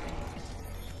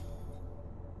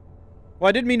 Well,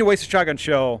 I didn't mean to waste a shotgun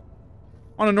shell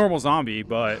on a normal zombie,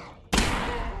 but...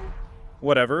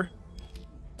 whatever.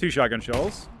 2 shotgun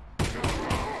shells.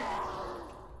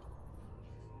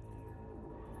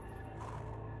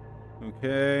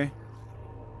 Okay.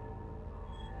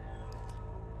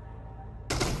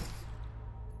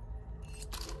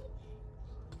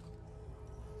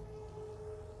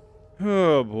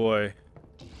 Oh, boy.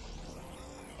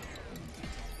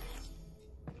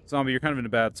 Zombie, you're kind of in a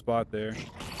bad spot there.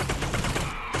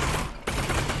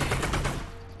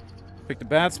 Picked a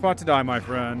bad spot to die, my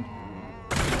friend.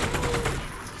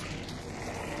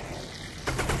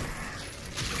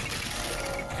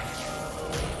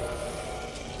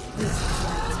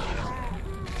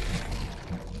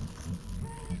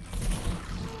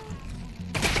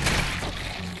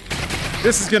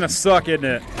 This is gonna suck, isn't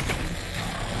it?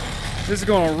 This is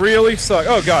gonna really suck.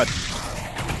 Oh, God.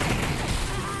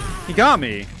 He got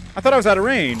me. I thought I was out of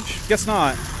range. Guess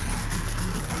not.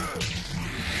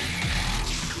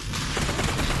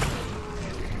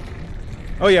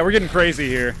 Oh, yeah, we're getting crazy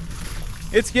here.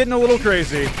 It's getting a little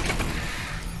crazy.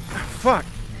 Fuck.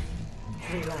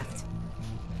 3 left.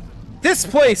 This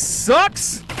place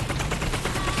sucks!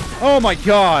 Oh, my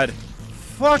God.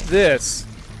 Fuck this.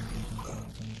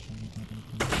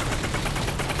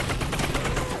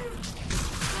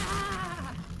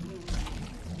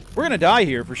 We're gonna die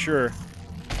here for sure.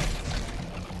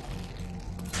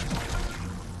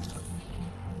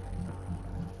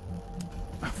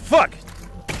 Fuck!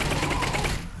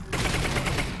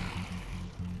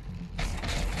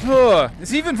 Ugh,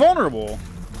 is he even vulnerable?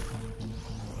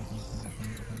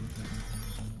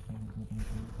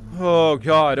 Oh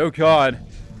God, oh God.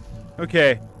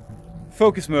 Okay.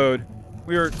 Focus mode.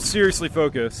 We are seriously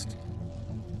focused.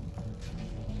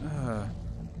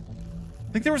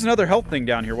 I think there was another health thing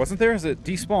down here, wasn't there? Is it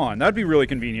despawn? That'd be really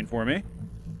convenient for me.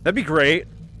 That'd be great.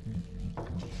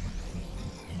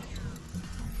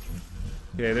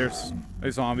 Okay, there's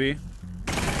a zombie.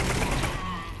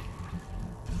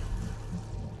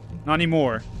 Not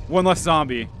anymore. One less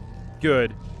zombie.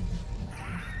 Good.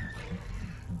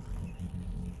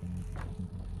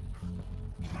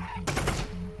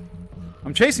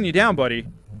 I'm chasing you down, buddy.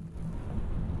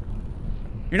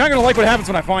 You're not gonna like what happens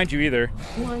when I find you either.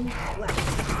 1 left.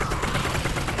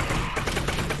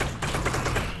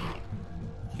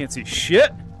 Can't see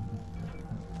shit.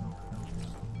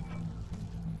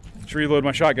 Let's reload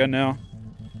my shotgun now.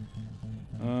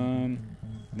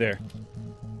 There.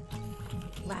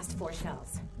 Last 4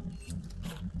 shells.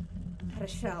 Out of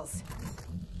shells.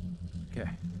 Okay.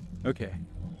 Okay.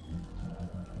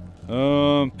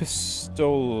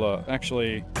 Pistola.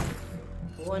 Actually.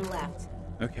 1 left.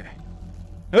 Okay.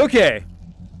 Okay.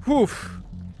 Whew.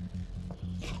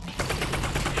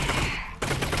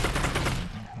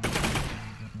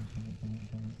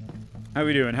 How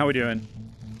we doing? How we doing?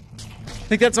 I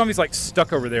think that zombie's like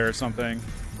stuck over there or something.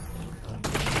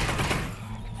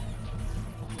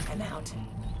 I'm out.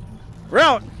 We're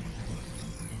out!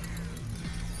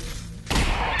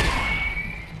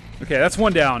 Okay, that's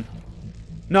 1 down.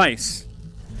 Nice.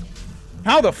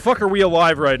 How the fuck are we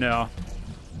alive right now?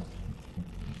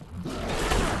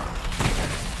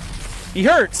 He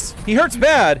hurts! He hurts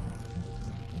bad!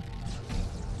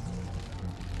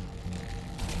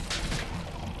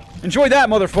 Enjoy that,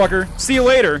 motherfucker. See you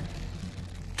later.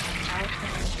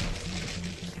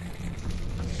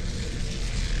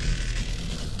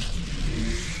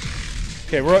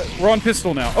 Okay, we're on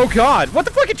pistol now. Oh God, what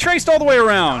the fuck? It traced all the way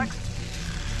around.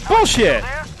 Bullshit.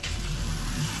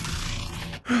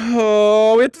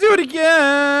 Oh, we have to do it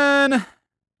again.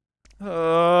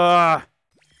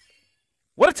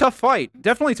 What a tough fight.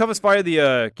 Definitely toughest fight of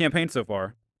the campaign so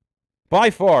far. By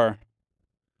far.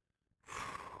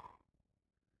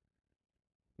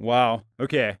 Wow.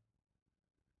 Okay.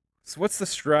 So what's the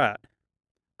strat?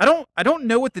 I don't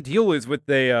know what the deal is with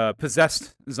the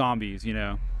possessed zombies, you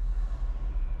know.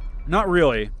 Not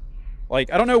really.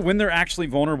 Like, I don't know when they're actually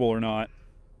vulnerable or not.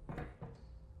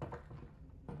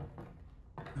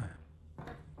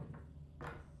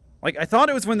 Like, I thought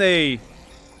it was when they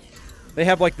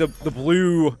have, like, the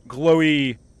blue,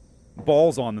 glowy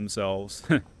balls on themselves.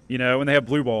 You know, when they have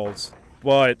blue balls.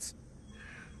 But,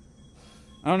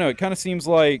 I don't know, it kind of seems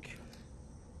like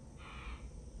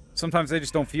sometimes they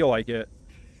just don't feel like it.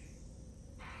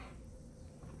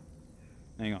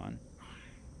 Hang on.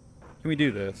 Can we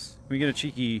do this? Can we get a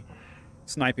cheeky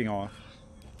sniping off?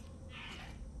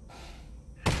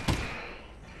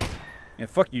 Yeah,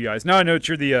 fuck you guys. Now I know that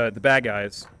you're the bad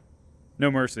guys.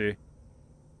 No mercy.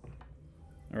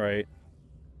 Alright.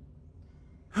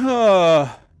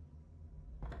 Are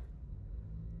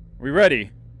we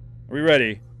ready? Are we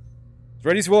ready? As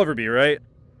ready as we'll ever be, right?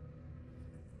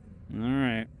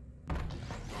 Alright.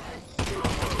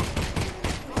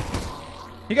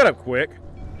 He got up quick.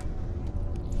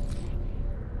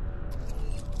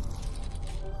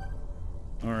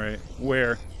 Alright.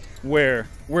 Where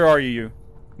are you,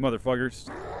 motherfuckers?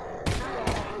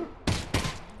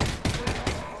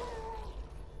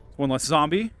 One less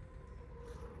zombie.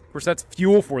 Of course, that's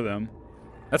fuel for them.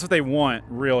 That's what they want,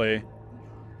 really.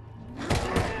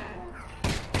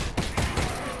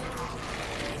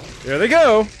 There they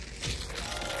go.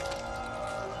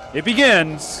 It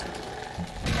begins.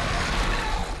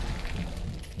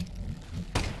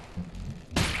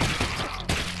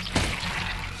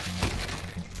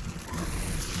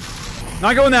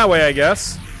 Not going that way, I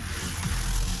guess.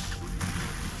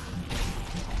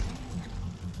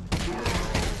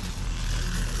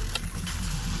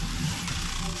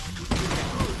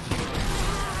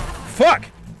 Fuck!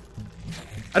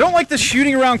 I don't like the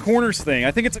shooting around corners thing. I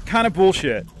think it's kind of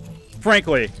bullshit.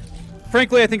 Frankly.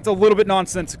 Frankly, I think it's a little bit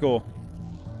nonsensical.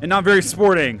 And not very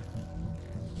sporting.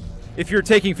 If you're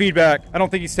taking feedback, I don't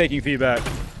think he's taking feedback.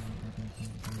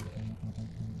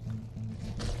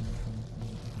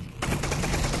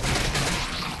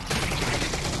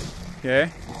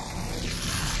 Okay.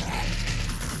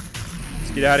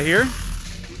 Let's get out of here.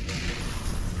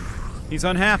 He's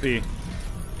unhappy.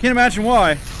 Can't imagine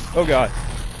why. Oh god.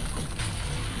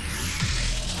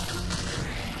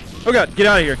 Oh god, get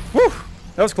out of here. Whew!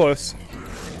 That was close.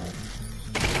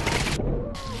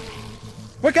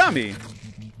 What got me?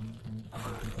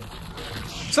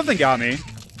 Something got me.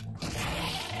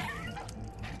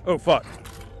 Oh fuck.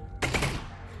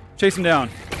 Chase him down.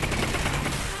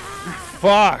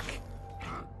 Fuck.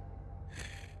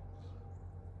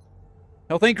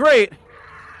 Health ain't great.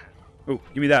 Oh,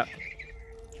 give me that.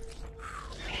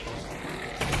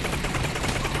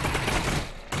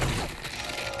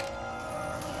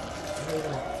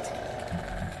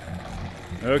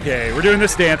 Okay, we're doing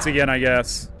this dance again, I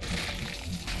guess.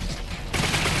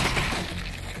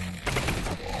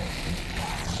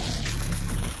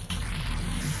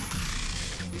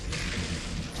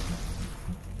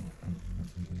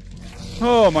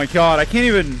 Oh my god, I can't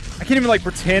even like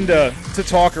pretend to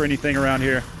talk or anything around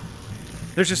here.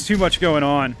 There's just too much going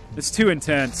on. It's too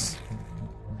intense.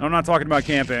 I'm not talking about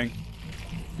camping.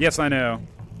 Yes, I know.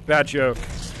 Bad joke.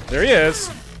 There he is.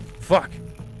 Fuck.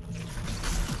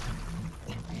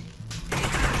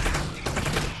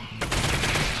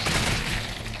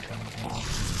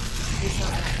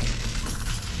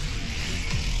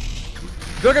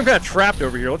 I feel like I'm kind of trapped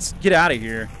over here. Let's get out of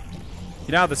here.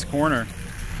 Get out of this corner.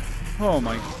 Oh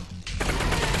my.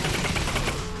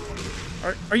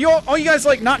 Are you all you guys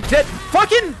like not dead?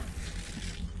 Fucking.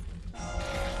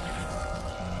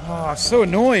 Oh, so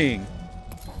annoying.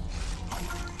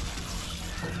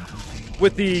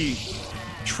 With the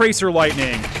tracer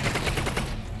lightning.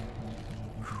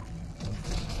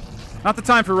 Not the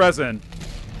time for resin.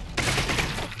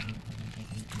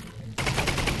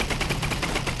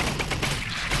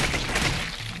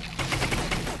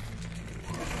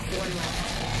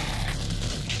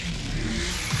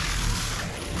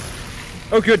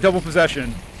 Oh good, double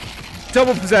possession.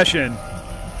 Double possession.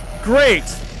 Great.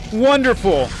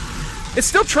 Wonderful. It's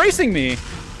still tracing me.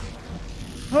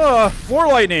 Floor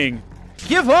lightning.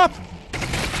 Give up.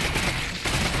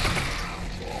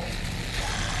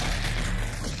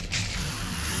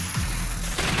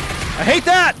 I hate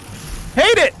that.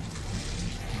 Hate it.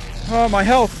 Oh, my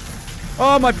health.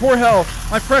 Oh, my poor health.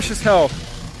 My precious health.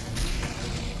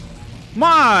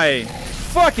 My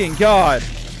fucking god.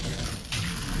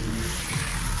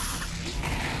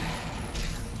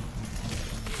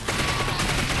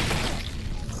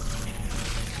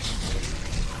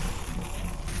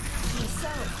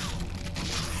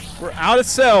 We're out of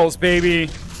cells, baby.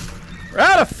 We're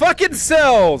out of fucking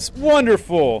cells.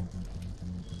 Wonderful.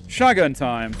 Shotgun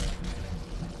time.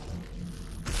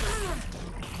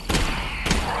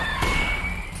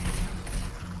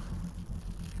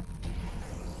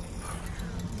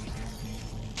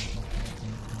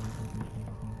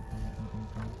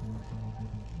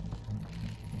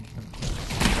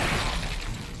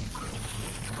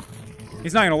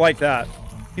 He's not going to like that.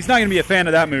 He's not going to be a fan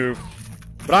of that move.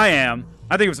 But I am.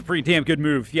 I think it was a pretty damn good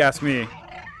move, if you ask me.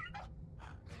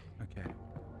 Okay. Come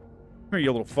here, you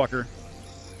little fucker.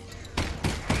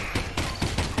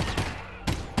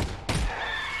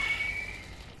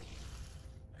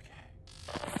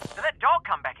 Did that dog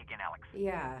come back again, Alyx?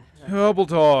 Yeah. Double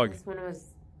dog. This one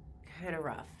was kind of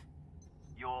rough.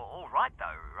 You're all right,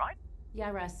 though, right?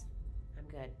 Yeah, Russ. I'm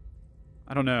good.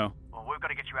 I don't know. Well, we've got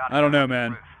to get you out. I don't know,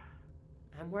 man.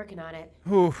 I'm working on it.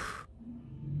 Oof.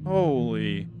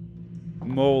 Holy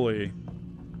moly.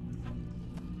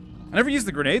 I never used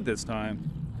the grenade this time.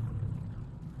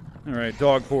 Alright,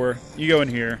 dog core. You go in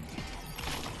here.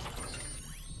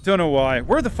 Don't know why.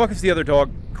 Where the fuck is the other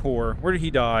dog core? Where did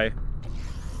he die?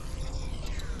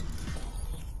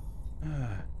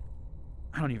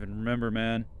 I don't even remember,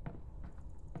 man.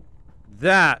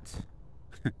 That.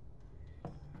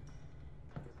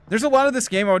 There's a lot of this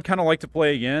game I would kind of like to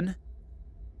play again.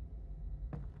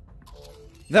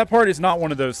 That part is not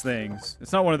one of those things.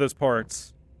 It's not one of those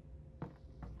parts.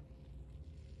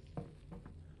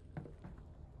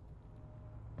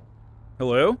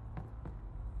 Hello?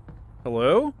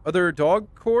 Hello? Other dog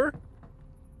core?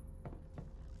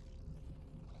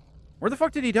 Where the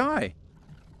fuck did he die?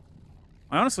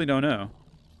 I honestly don't know.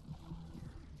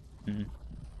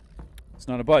 It's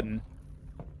not a button.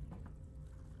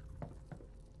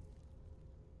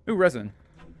 Ooh, resin.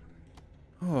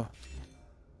 Oh.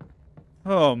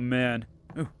 Oh, man.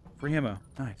 Ooh, free ammo.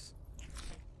 Nice.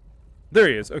 There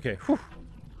he is. Okay. Whew.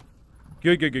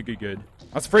 Good, good, good, good, good.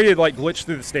 I was afraid it'd, like, glitch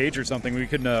through the stage or something. We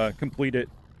couldn't, complete it.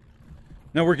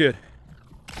 No, we're good.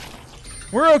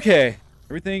 We're okay.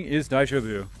 Everything is deja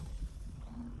vu.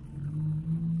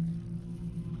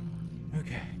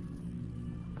 Okay.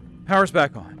 Power's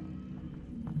back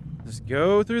on. Just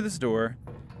go through this door.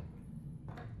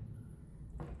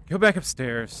 Go back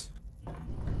upstairs.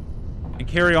 And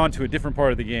carry on to a different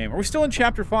part of the game. Are we still in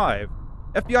Chapter 5?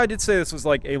 FBI did say this was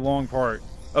like a long part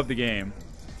of the game.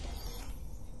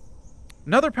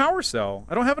 Another power cell.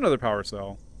 I don't have another power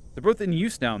cell. They're both in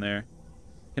use down there.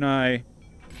 Can I...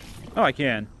 Oh, I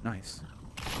can. Nice.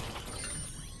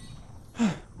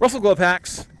 Russell glove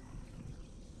hacks.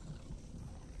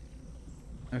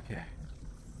 Okay.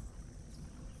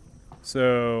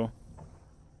 So...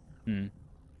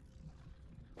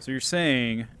 So you're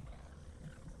saying...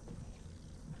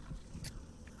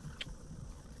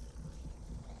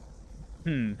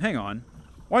 Hang on.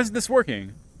 Why isn't this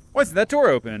working? Why isn't that door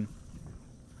open?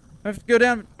 I have to go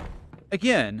down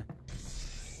again.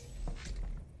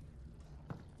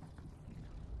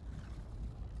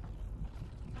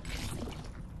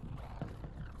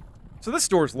 So this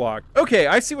door's locked. Okay,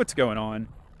 I see what's going on.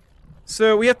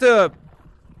 So we have to...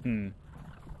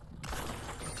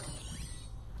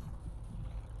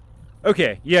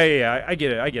 Okay, yeah, I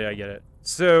get it.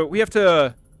 So we have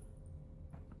to...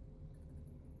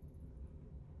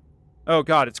 Oh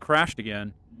god, it's crashed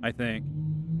again, I think.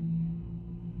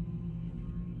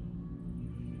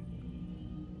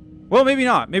 Well, maybe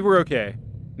not. Maybe we're okay.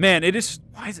 Man, it is...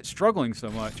 Why is it struggling so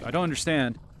much? I don't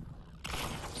understand.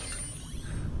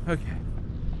 Okay.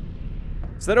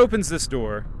 So that opens this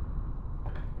door.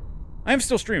 I am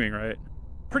still streaming, right?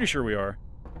 Pretty sure we are.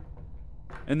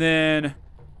 And then...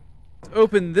 To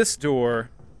open this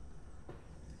door...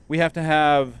 We have to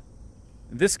have...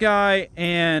 This guy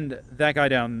and that guy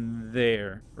down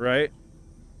there, right?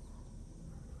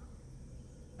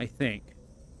 I think.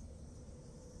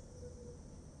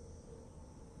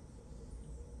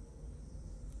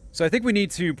 So I think we need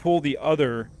to pull the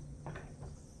other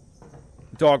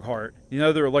dog heart. The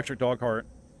other electric dog heart.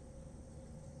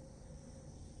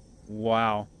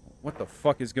 Wow. What the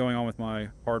fuck is going on with my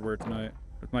hardware tonight?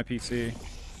 With my PC?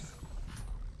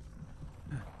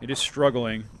 It is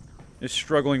struggling. It's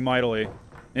struggling mightily.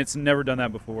 It's never done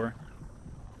that before.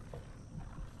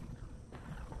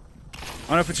 I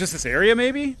don't know if it's just this area,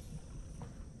 maybe?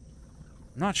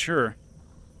 I'm not sure.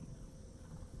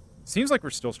 Seems like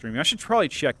we're still streaming. I should probably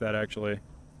check that, actually.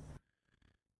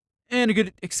 And a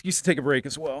good excuse to take a break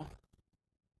as well.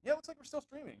 Yeah, it looks like we're still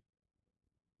streaming.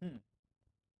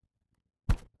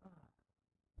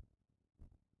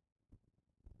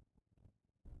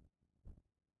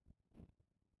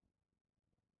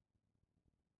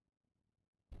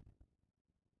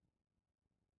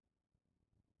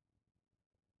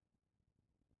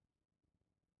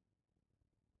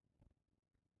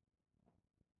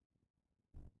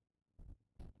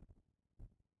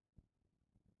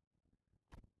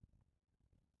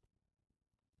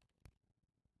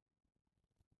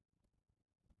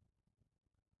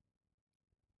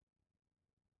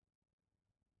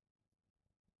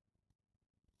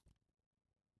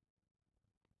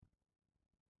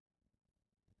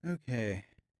 Okay.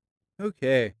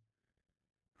 Okay.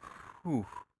 Whew.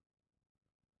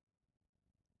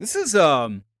 This is, I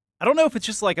don't know if it's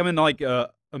just like I'm in like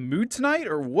a mood tonight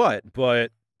or what,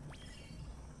 but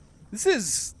this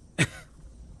is, this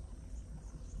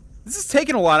is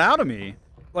taking a lot out of me.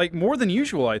 Like, more than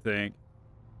usual, I think.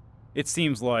 It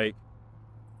seems like.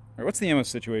 Alright, what's the ammo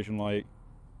situation like?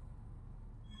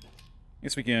 I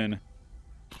guess we can...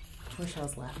 4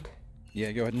 shells left.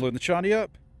 Yeah, go ahead and load the shoddy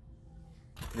up.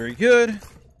 Very good.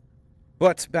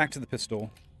 But, back to the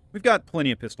pistol. We've got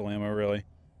plenty of pistol ammo, really.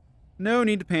 No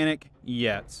need to panic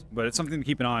yet, but it's something to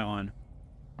keep an eye on.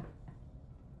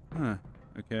 Huh.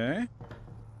 Okay.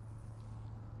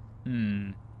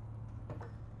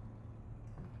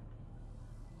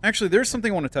 Actually, there's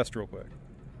something I want to test real quick.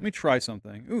 Let me try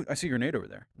something. Ooh, I see a grenade over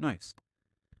there. Nice.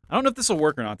 I don't know if this will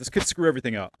work or not. This could screw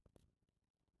everything up.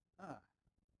 If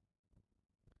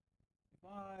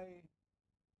I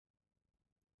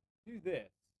do this,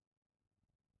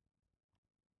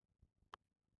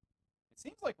 it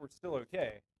seems like we're still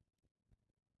okay.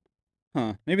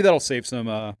 Huh. Maybe that'll save some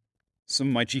of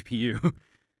my GPU.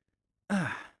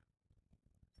 I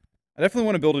definitely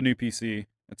want to build a new PC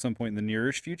at some point in the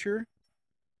nearish future.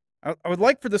 I would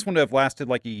like for this one to have lasted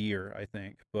like a year, I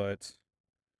think, but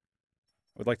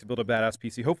I would like to build a badass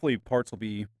PC. Hopefully parts will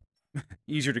be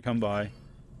easier to come by. I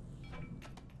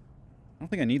don't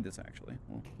think I need this, actually.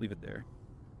 We'll leave it there.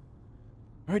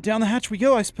 All right, down the hatch we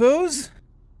go, I suppose.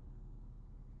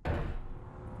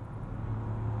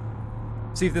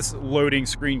 See if this loading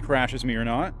screen crashes me or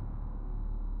not.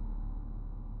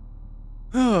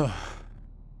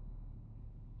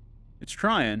 It's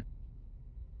trying.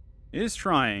 It is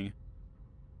trying.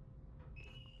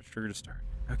 Push trigger to start.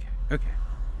 Okay, okay.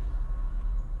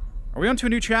 Are we on to a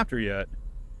new chapter yet?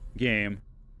 Game.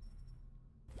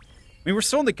 I mean, we're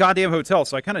still in the goddamn hotel,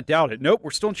 so I kind of doubt it. Nope,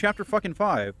 we're still in chapter fucking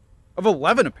 5. Of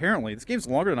 11, apparently. This game's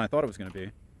longer than I thought it was going to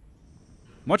be.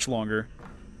 Much longer.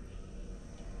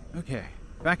 Okay,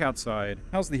 back outside.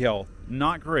 How's the health?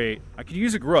 Not great. I could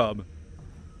use a grub.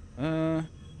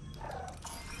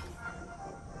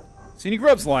 See any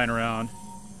grubs lying around?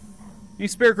 Any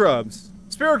spare grubs?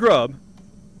 Spare a grub.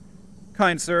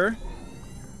 Kind sir.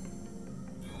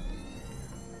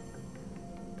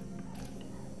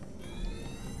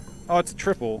 Oh, it's a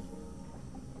triple.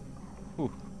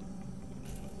 Whew.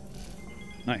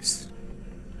 Nice.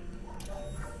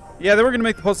 Yeah, they were going to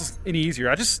make the puzzles any easier.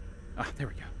 I just... Ah, there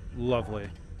we go. Lovely.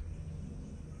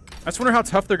 I just wonder how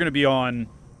tough they're going to be on,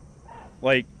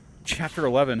 like, Chapter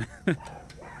 11.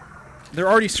 They're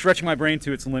already stretching my brain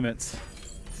to its limits.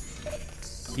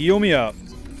 Heal me up.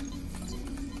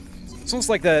 It's almost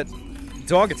like that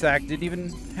dog attack didn't even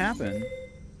happen.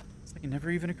 It's like it never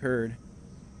even occurred.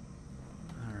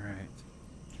 Alright.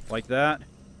 Like that.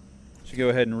 Should go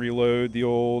ahead and reload the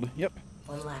old... Yep.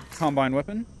 One left. Combine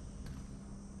weapon.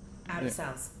 Out of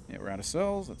cells. Yeah, we're out of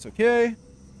cells. That's okay.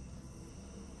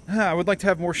 I would like to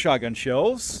have more shotgun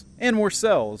shells. And more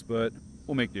cells, but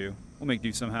we'll make do. We'll make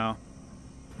do somehow.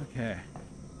 Okay.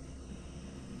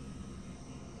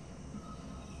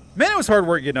 Man, it was hard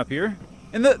work getting up here.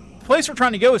 And the place we're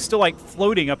trying to go is still, like,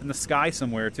 floating up in the sky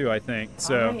somewhere, too, I think.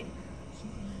 So. All right.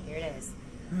 Here it is.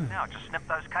 Now just snip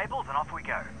those cables and off we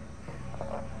go.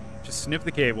 Just snip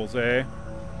the cables, eh?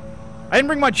 I didn't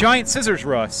bring my giant scissors,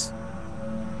 Russ.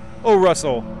 Oh,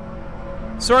 Russell.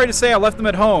 Sorry to say I left them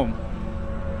at home.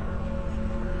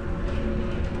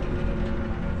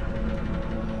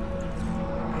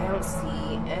 I don't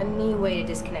see any way to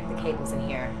disconnect the cables in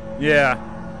here. Yeah.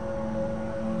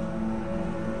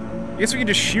 I guess we can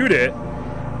just shoot it.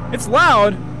 It's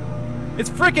loud. It's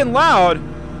freaking loud.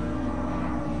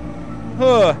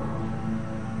 Huh.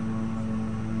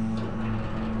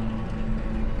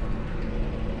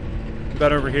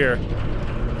 About over here.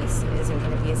 This isn't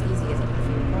going to be as easy as it looks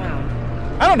from the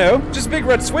ground. I don't know. Just a big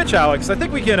red switch, Alex. I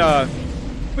think we can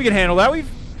handle that. We've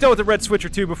dealt with a red switch or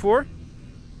two before.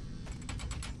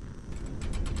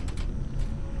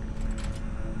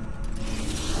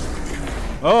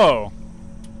 Oh.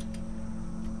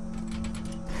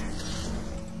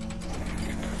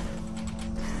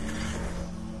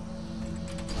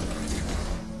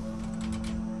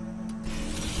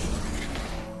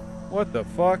 What the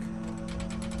fuck?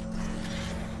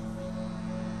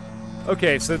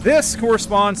 Okay, so this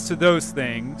corresponds to those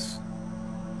things.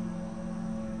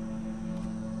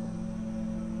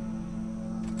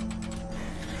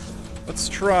 Let's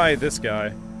try this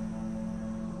guy.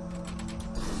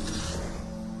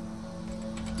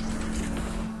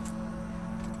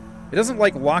 It doesn't,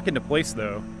 like, lock into place,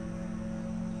 though.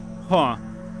 Huh.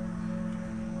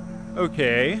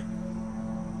 Okay.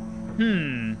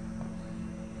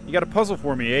 You got a puzzle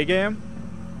for me, eh, game?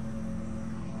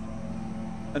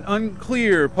 An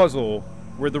unclear puzzle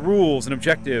where the rules and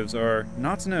objectives are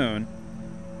not known.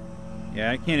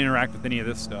 Yeah, I can't interact with any of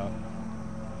this stuff.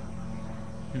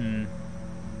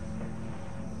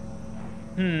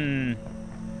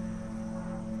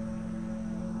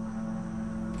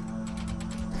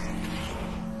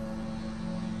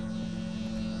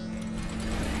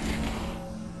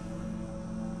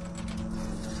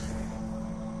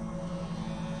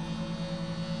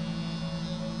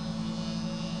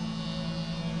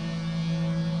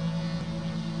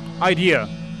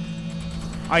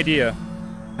 Idea.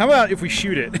 How about if we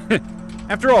shoot it?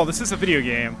 After all, this is a video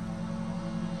game.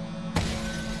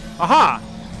 Aha!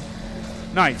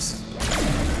 Nice.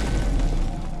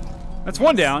 That's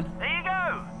one down. There you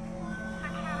go.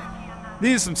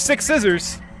 These are some sick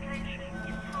scissors.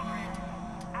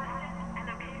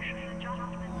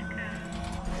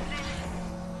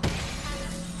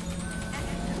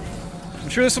 I'm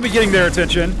sure this will be getting their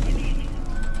attention.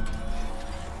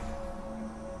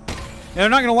 And they're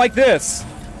not gonna like this.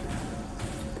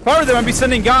 If I were them, I'd be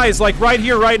sending guys like right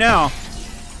here, right now.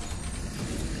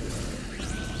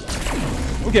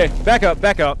 Okay, back up,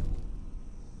 back up.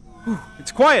 Whew,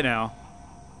 it's quiet now.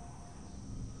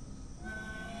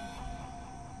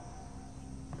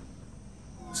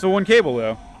 Still one cable,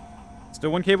 though.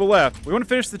 Still one cable left. We want to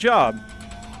finish the job.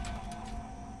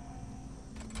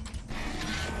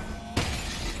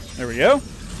 There we go.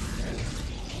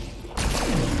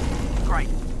 Great.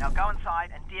 Now go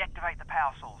inside and deactivate the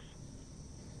power source.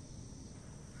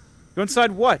 Go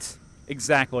inside what?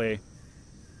 Exactly.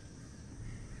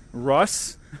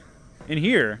 Russ? In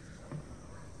here?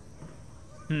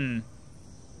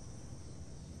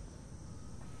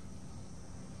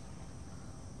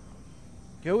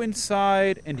 Go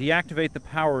inside and deactivate the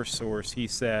power source, he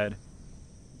said.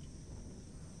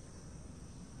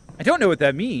 I don't know what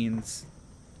that means.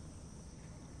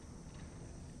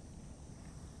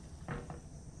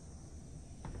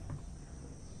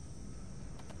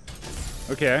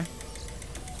 Okay.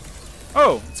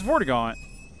 Oh, it's a Vortigaunt.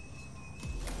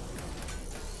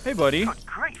 Hey, buddy. Good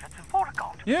grief, it's a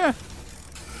Vortigaunt. Yeah.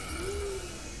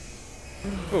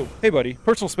 Oh, hey, buddy.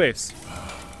 Personal space.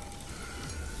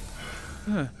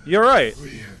 You alright?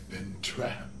 We have been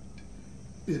trapped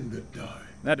in the dark.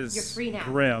 That is You're free now.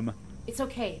 grim. It's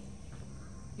okay.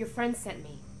 Your friend sent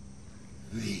me.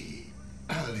 The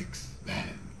Alyx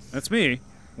bands That's me.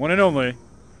 One and only.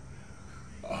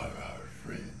 are our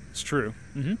friends. It's true.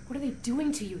 What are they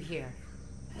doing to you here?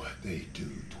 What they do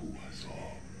to us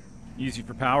all. Use you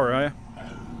for power, eh?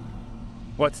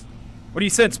 What? What do you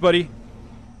sense, buddy?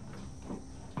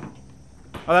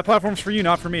 Oh, that platform's for you,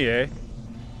 not for me, eh?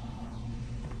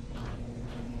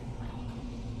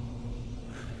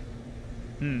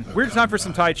 Weird time for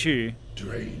some Tai Chi.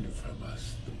 Drain from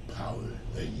us the power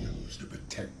they use to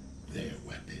protect their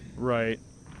weapon. Right.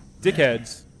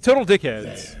 Dickheads. Total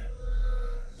dickheads.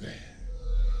 There.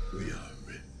 We are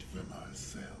ripped from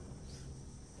ourselves.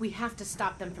 We have to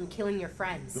stop them from killing your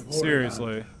friends. The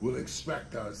Seriously. We'll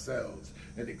extract ourselves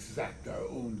and exact our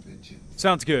own vengeance.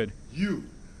 Sounds good. You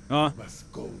Huh?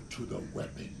 must go to the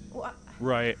weapon. Well,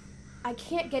 Right. I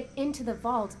can't get into the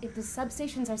vault if the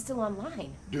substations are still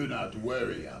online. Do not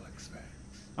worry, Alyx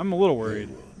Banks. I'm a little They worried.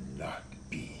 will not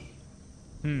be.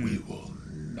 We will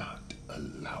not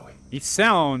allow it. He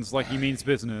sounds like he means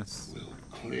business. We'll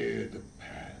clear the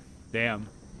path. Damn.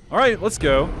 Alright, let's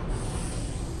go.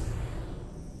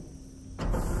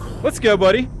 Let's go,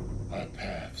 buddy. Our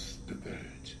paths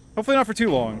diverge. Hopefully not for too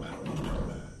long.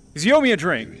 Because you owe me a There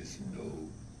drink. is no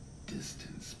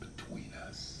distance between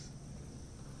us.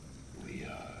 We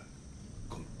are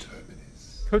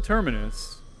coterminous.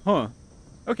 Coterminous. Huh.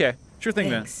 Okay. Sure thing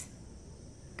Thanks.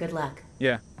 Good luck. then.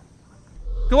 Yeah.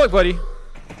 Good luck, buddy.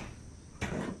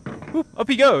 Whoop, up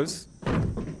he goes.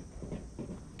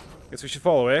 Guess we should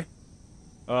follow, eh?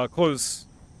 Close.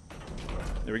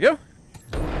 There we go.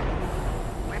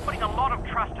 We're putting a lot of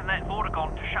trust in that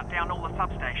Vortigaunt to shut down all the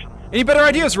substations. Any better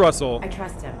ideas, Russell? I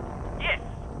trust him. Yes,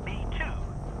 me too.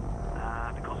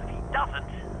 Because if he doesn't,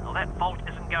 well, that vault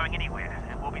isn't going anywhere,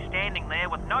 and we'll be standing there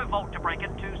with no vault to break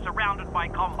into, surrounded by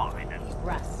combiners.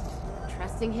 Russ,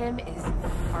 trusting him is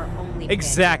our only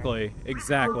Exactly. barrier.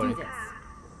 Exactly. We'll do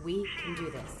this. We can do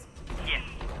this. Yes,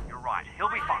 you're right. He'll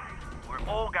be fine. We're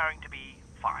all going to be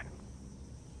fine.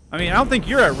 I mean, I don't think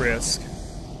you're at risk.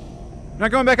 Not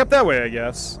going back up that way, I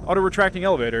guess. Auto-retracting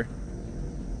elevator.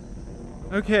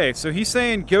 Okay, so he's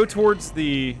saying go towards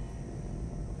the...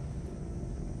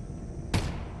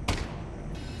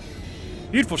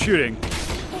 Beautiful shooting.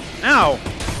 Ow!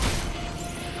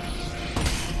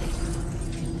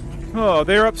 Oh,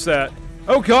 they're upset.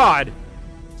 Oh, God.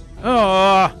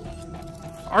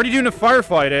 Already doing a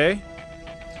firefight, eh?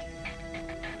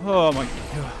 Oh, my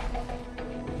God.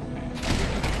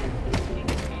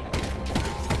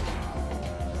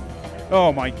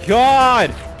 Oh, my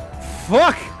God.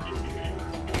 Fuck.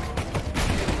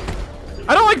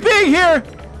 I don't like being here.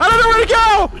 I don't know where to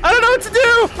go. I don't know what to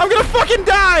do. I'm gonna fucking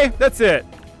die. That's it.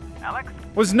 Alyx?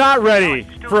 Was not ready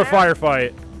Still for a there?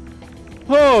 firefight.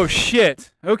 Oh,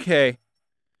 shit. Okay.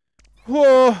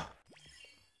 Whoa.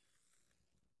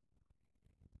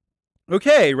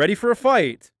 Okay, ready for a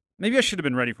fight. Maybe I should have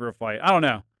been ready for a fight. I don't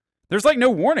know. There's like no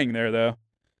warning there, though.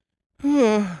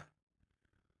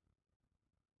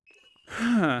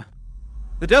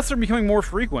 The deaths are becoming more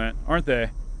frequent, aren't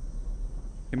they?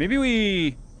 Okay, maybe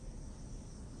we...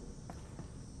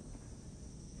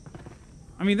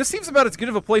 I mean, this seems about as good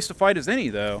of a place to fight as any,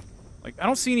 though. Like, I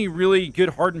don't see any really good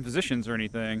hardened positions or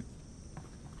anything.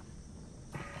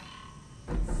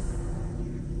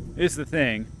 Is the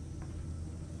thing.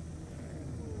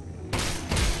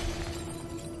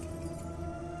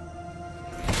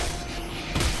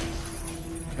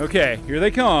 Okay, here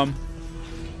they come.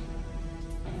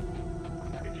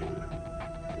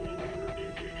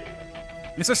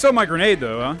 At least I stole my grenade,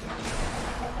 though, huh?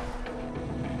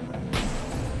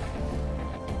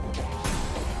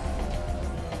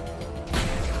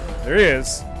 There he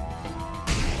is.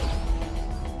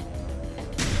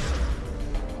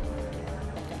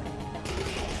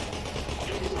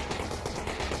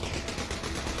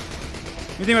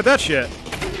 What do you think about that shit?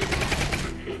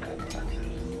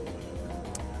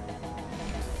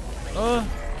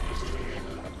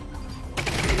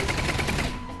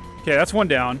 Okay, that's one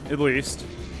down, at least.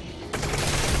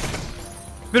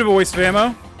 Bit of a waste of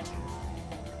ammo.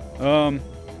 I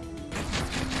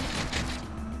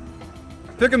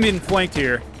think I'm getting flanked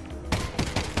here.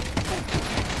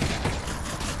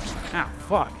 Ah,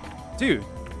 fuck. Dude.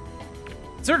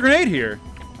 Is there a grenade here?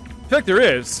 I feel like there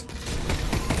is.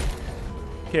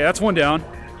 Okay, that's one down.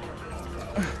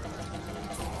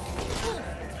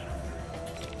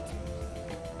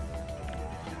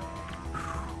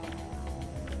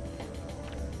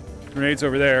 Grenade's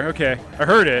over there. Okay, I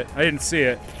heard it. I didn't see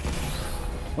it.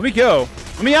 Let me go.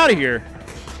 Let me out of here.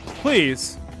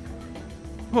 Please.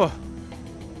 Oh.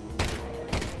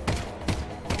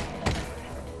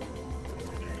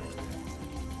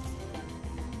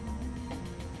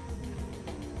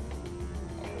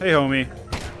 Hey, homie.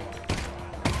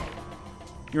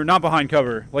 You're not behind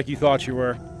cover like you thought you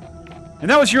were. And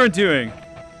that was your undoing.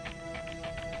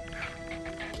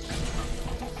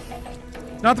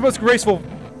 Not the most graceful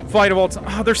fight of all time.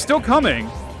 Oh, they're still coming.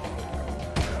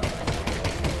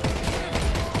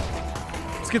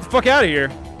 Let's get the fuck out of here.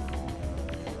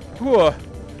 Whoa.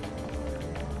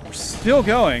 We're still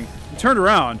going. I'm turned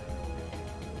around.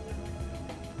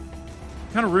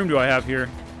 What kind of room do I have here?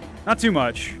 Not too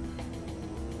much.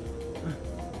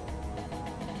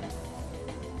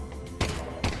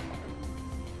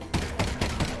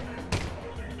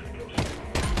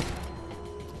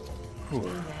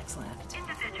 That's left.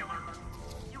 Individual,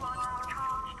 you are now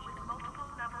charged with multiple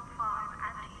level 5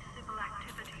 anti-civil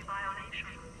activity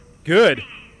violations. Good. Please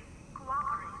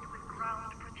cooperate with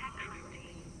ground protection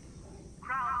team.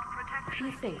 Ground What do protection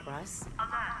you think, Russ?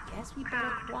 alert. Guess we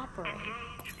better cooperate.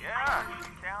 Engage. Yeah,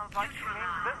 sounds like she means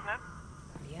business.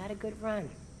 You had a good run.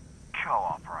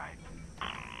 Cooperate.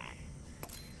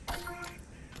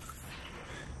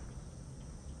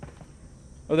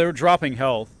 Oh, they were dropping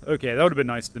health. Okay, that would have been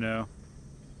nice to know.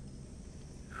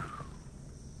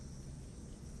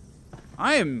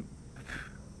 I am...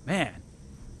 Man.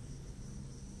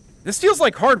 This feels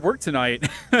like hard work tonight.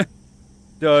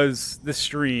 Does this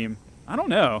stream. I don't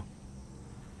know.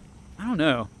 I don't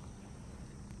know.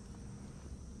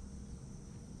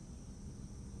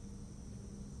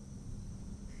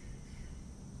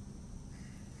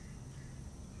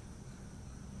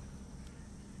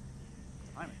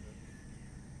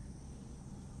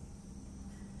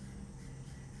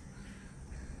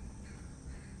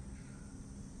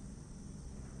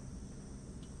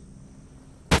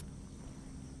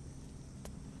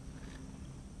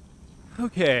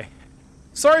 Okay.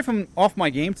 Sorry if I'm off my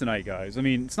game tonight, guys. I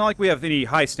mean, it's not like we have any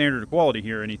high standard of quality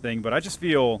here or anything, but I just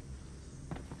feel...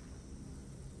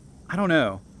 I don't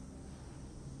know.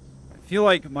 I feel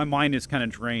like my mind is kind of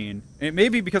drained. And it may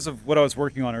be because of what I was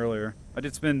working on earlier. I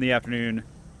did spend the afternoon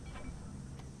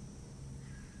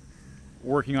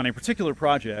working on a particular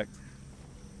project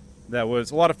that was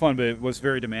a lot of fun, but it was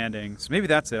very demanding. So maybe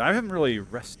that's it. I haven't really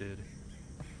rested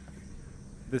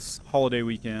this holiday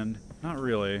weekend. Not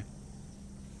really.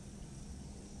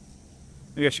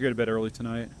 Maybe I should go to bed early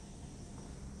tonight.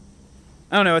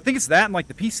 I don't know. I think it's that and, like,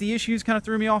 the PC issues kind of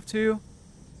threw me off, too.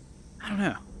 I don't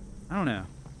know. I don't know.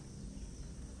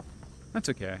 That's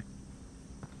okay.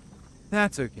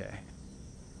 That's okay.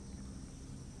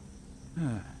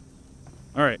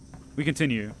 Alright. We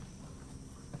continue.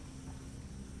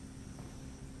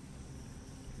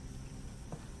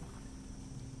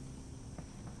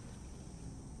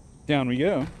 Down we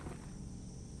go.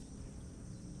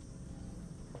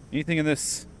 Anything in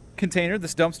this container,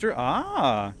 this dumpster?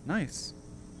 Ah, nice.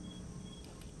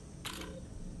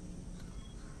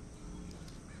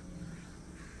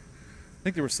 I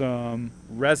think there was some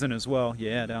resin as well.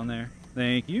 Yeah, down there.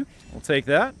 Thank you. We'll take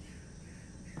that.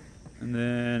 And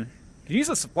then... you can use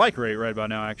a supply crate right about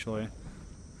now, actually.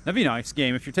 That'd be nice,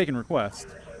 game, if you're taking requests.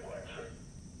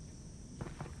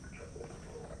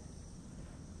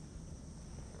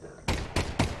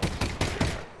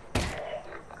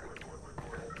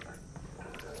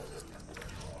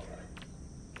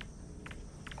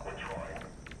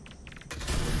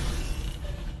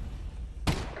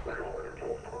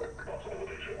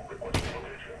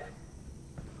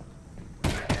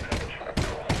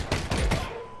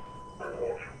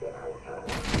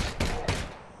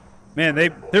 Man,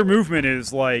 their movement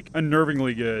is, like,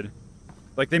 unnervingly good.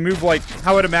 Like, they move like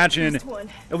how I'd imagine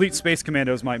elite space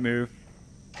commandos might move.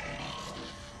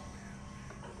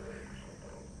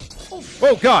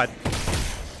 Oh, God!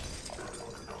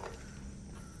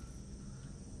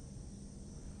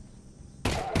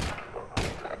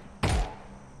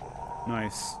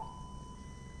 Nice.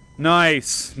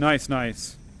 Nice. Nice,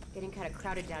 nice. Getting kind of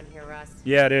crowded down here, Russ.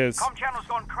 Yeah, it is. Com channel's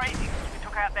gone crazy since we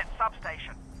took out that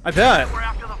substation. I bet. We're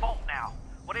after the vault now.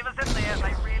 Whatever's in there,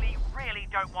 they really, really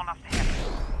don't want us to have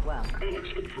it. Well,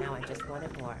 now I just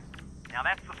wanted more. Now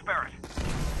that's the spirit.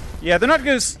 Yeah, they're not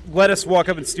going to let us walk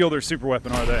up and steal their super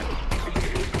weapon, are they?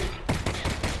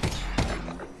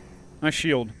 Nice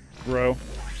shield, bro.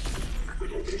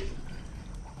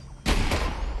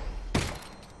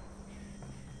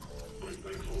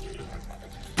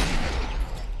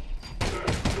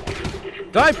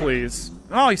 Die, please.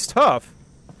 Oh, he's tough.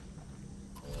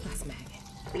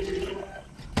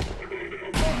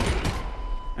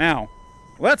 Ow.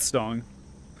 Well, that stung.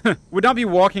 Would not be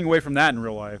walking away from that in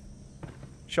real life.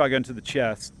 Shotgun to the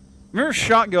chest. Remember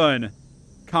shotgun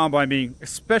combine being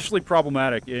especially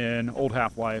problematic in old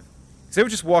Half-Life. Because they would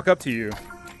just walk up to you,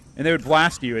 and they would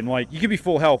blast you, and, like, you could be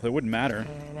full health. It wouldn't matter.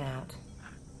 I'm out.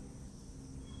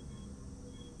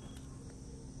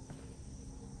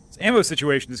 This ammo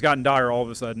situation has gotten dire all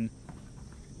of a sudden.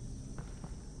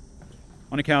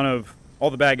 On account of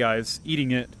all the bad guys eating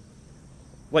it.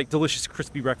 Like delicious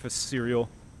crispy breakfast cereal.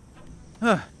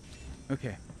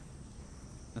 Okay.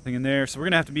 Nothing in there, so we're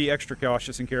going to have to be extra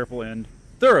cautious and careful and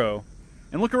thorough.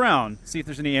 And look around, see if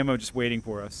there's any ammo just waiting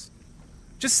for us.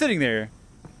 Just sitting there.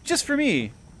 Just for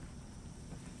me.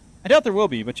 I doubt there will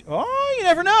be, but oh, you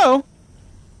never know.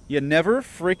 You never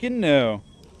freaking know.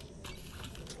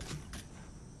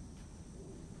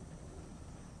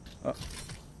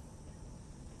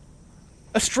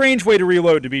 A strange way to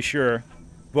reload, to be sure.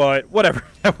 But whatever,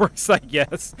 that works, I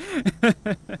guess.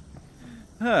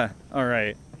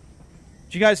 Alright.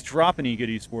 Did you guys drop any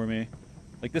goodies for me?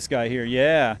 Like this guy here,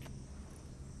 yeah.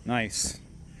 Nice.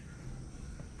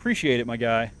 Appreciate it, my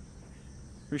guy.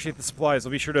 Appreciate the supplies.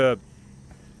 I'll be sure to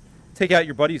take out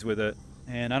your buddies with it.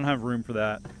 And I don't have room for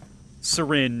that.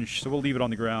 Syringe, so we'll leave it on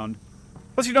the ground.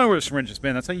 Plus, you don't know where the syringe has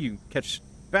been. That's how you catch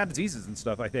bad diseases and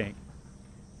stuff, I think.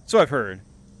 So I've heard.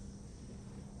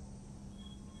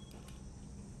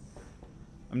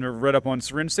 I've never read up on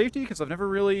syringe safety because I've never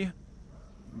really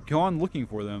gone looking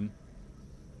for them.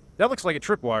 That looks like a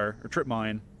tripwire, or trip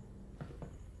mine.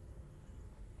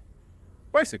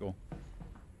 Bicycle.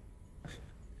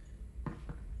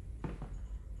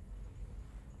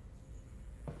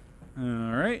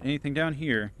 Alright, anything down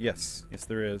here? Yes. Yes,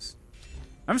 there is.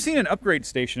 I haven't seen an upgrade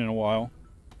station in a while.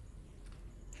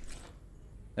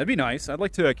 That'd be nice. I'd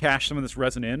like to cash some of this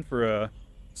resin in for a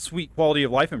sweet quality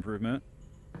of life improvement.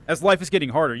 As life is getting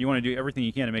harder, you want to do everything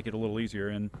you can to make it a little easier.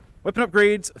 And weapon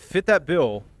upgrades fit that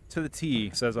bill to the T,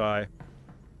 says I.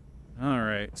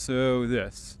 Alright, so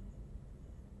this.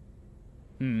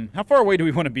 How far away do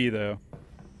we want to be, though?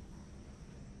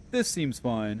 This seems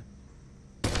fine.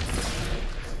 So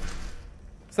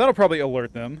that'll probably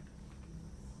alert them.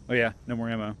 Oh yeah, no more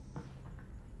ammo.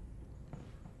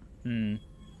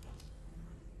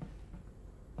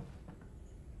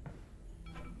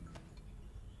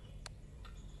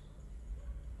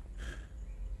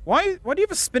 Why do you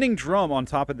have a spinning drum on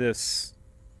top of this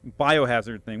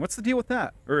biohazard thing? What's the deal with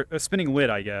that? Or a spinning lid,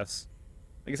 I guess.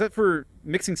 Like, is that for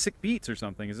mixing sick beats or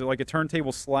something? Is it like a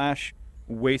turntable /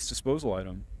 waste disposal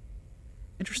item?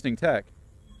 Interesting tech.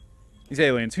 These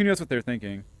aliens, who knows what they're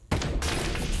thinking?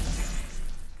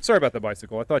 Sorry about the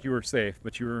bicycle. I thought you were safe,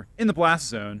 but you were in the blast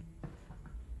zone.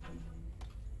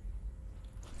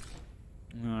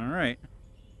 Alright.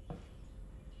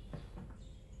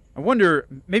 I wonder,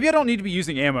 maybe I don't need to be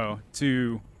using ammo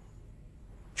to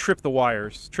trip the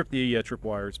wires, trip the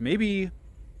tripwires.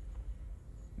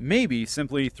 Maybe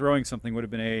simply throwing something would have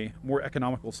been a more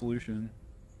economical solution.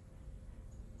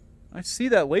 I see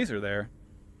that laser there.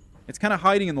 It's kind of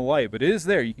hiding in the light, but it is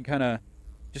there. You can kind of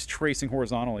just tracing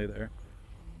horizontally there.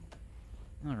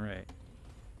 All right.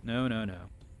 No.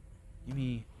 Give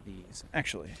me these.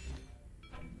 Actually,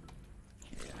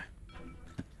 yeah.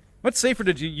 Much safer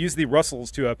to use the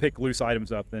rustles to pick loose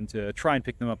items up than to try and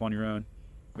pick them up on your own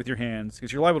with your hands,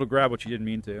 because you're liable to grab what you didn't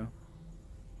mean to.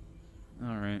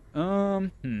 All right.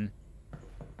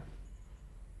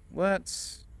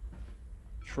 Let's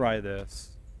try this.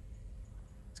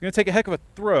 It's gonna take a heck of a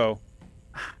throw.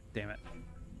 Ah, damn it.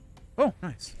 Oh,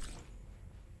 nice.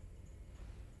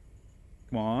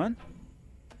 Come on.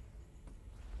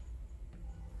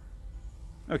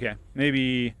 Okay,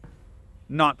 maybe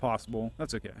not possible.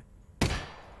 That's okay.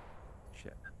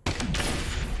 Shit.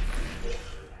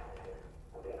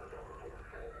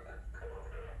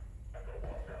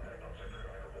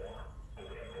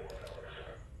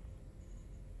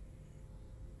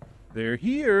 They're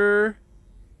here.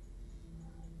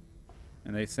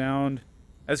 And they sound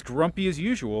as grumpy as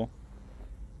usual.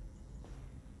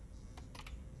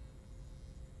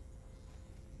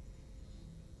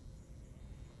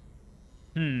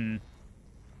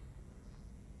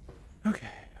 Okay.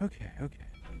 Oh,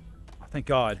 thank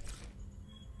God.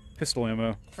 Pistol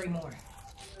ammo. 3 more.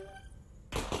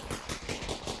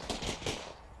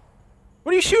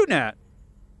 What are you shooting at?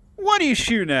 What are you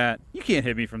shooting at? You can't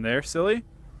hit me from there, silly.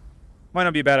 Might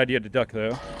not be a bad idea to duck,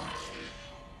 though.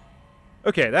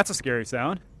 Okay, that's a scary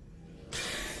sound.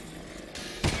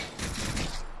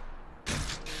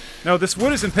 No, this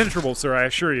wood is impenetrable, sir, I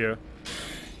assure you.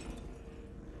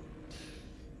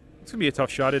 It's gonna be a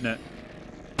tough shot, isn't it?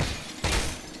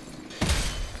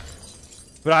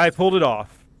 But I pulled it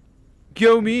off.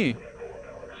 Go me.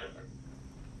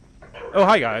 Oh,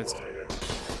 hi, guys.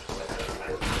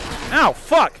 Ow,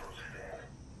 fuck!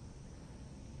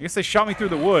 I guess they shot me through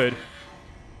the wood.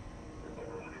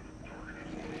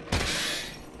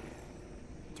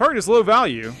 Target is low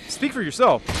value. Speak for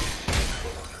yourself.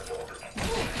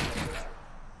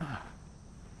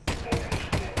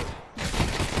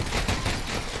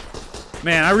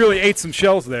 Man, I really ate some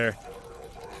shells there.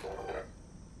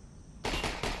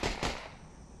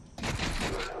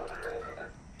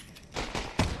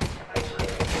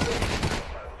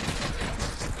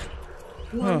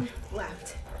 One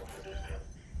left.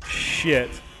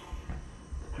 Shit.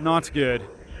 Not good.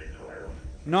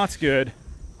 Not good.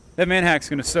 That manhack's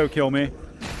gonna so kill me.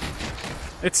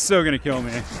 It's so gonna kill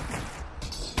me.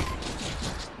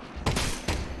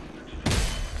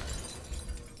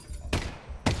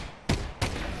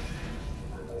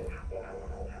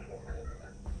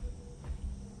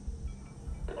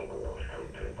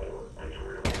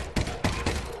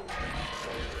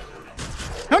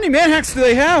 How many manhacks do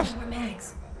they have? More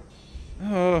mags.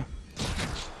 Oh.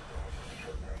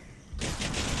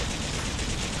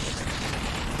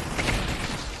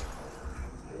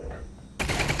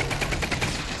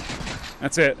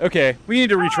 That's it. Okay, we need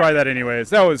to retry that anyways.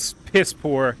 That was piss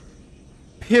poor.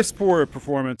 Piss poor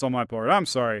performance on my part. I'm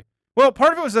sorry. Well,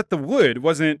 part of it was that the wood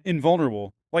wasn't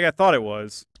invulnerable, like I thought it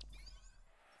was.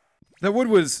 The wood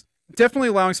was definitely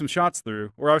allowing some shots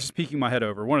through, or I was just peeking my head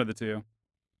over. One of the two.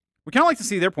 We kind of like to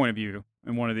see their point of view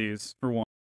in one of these, for one.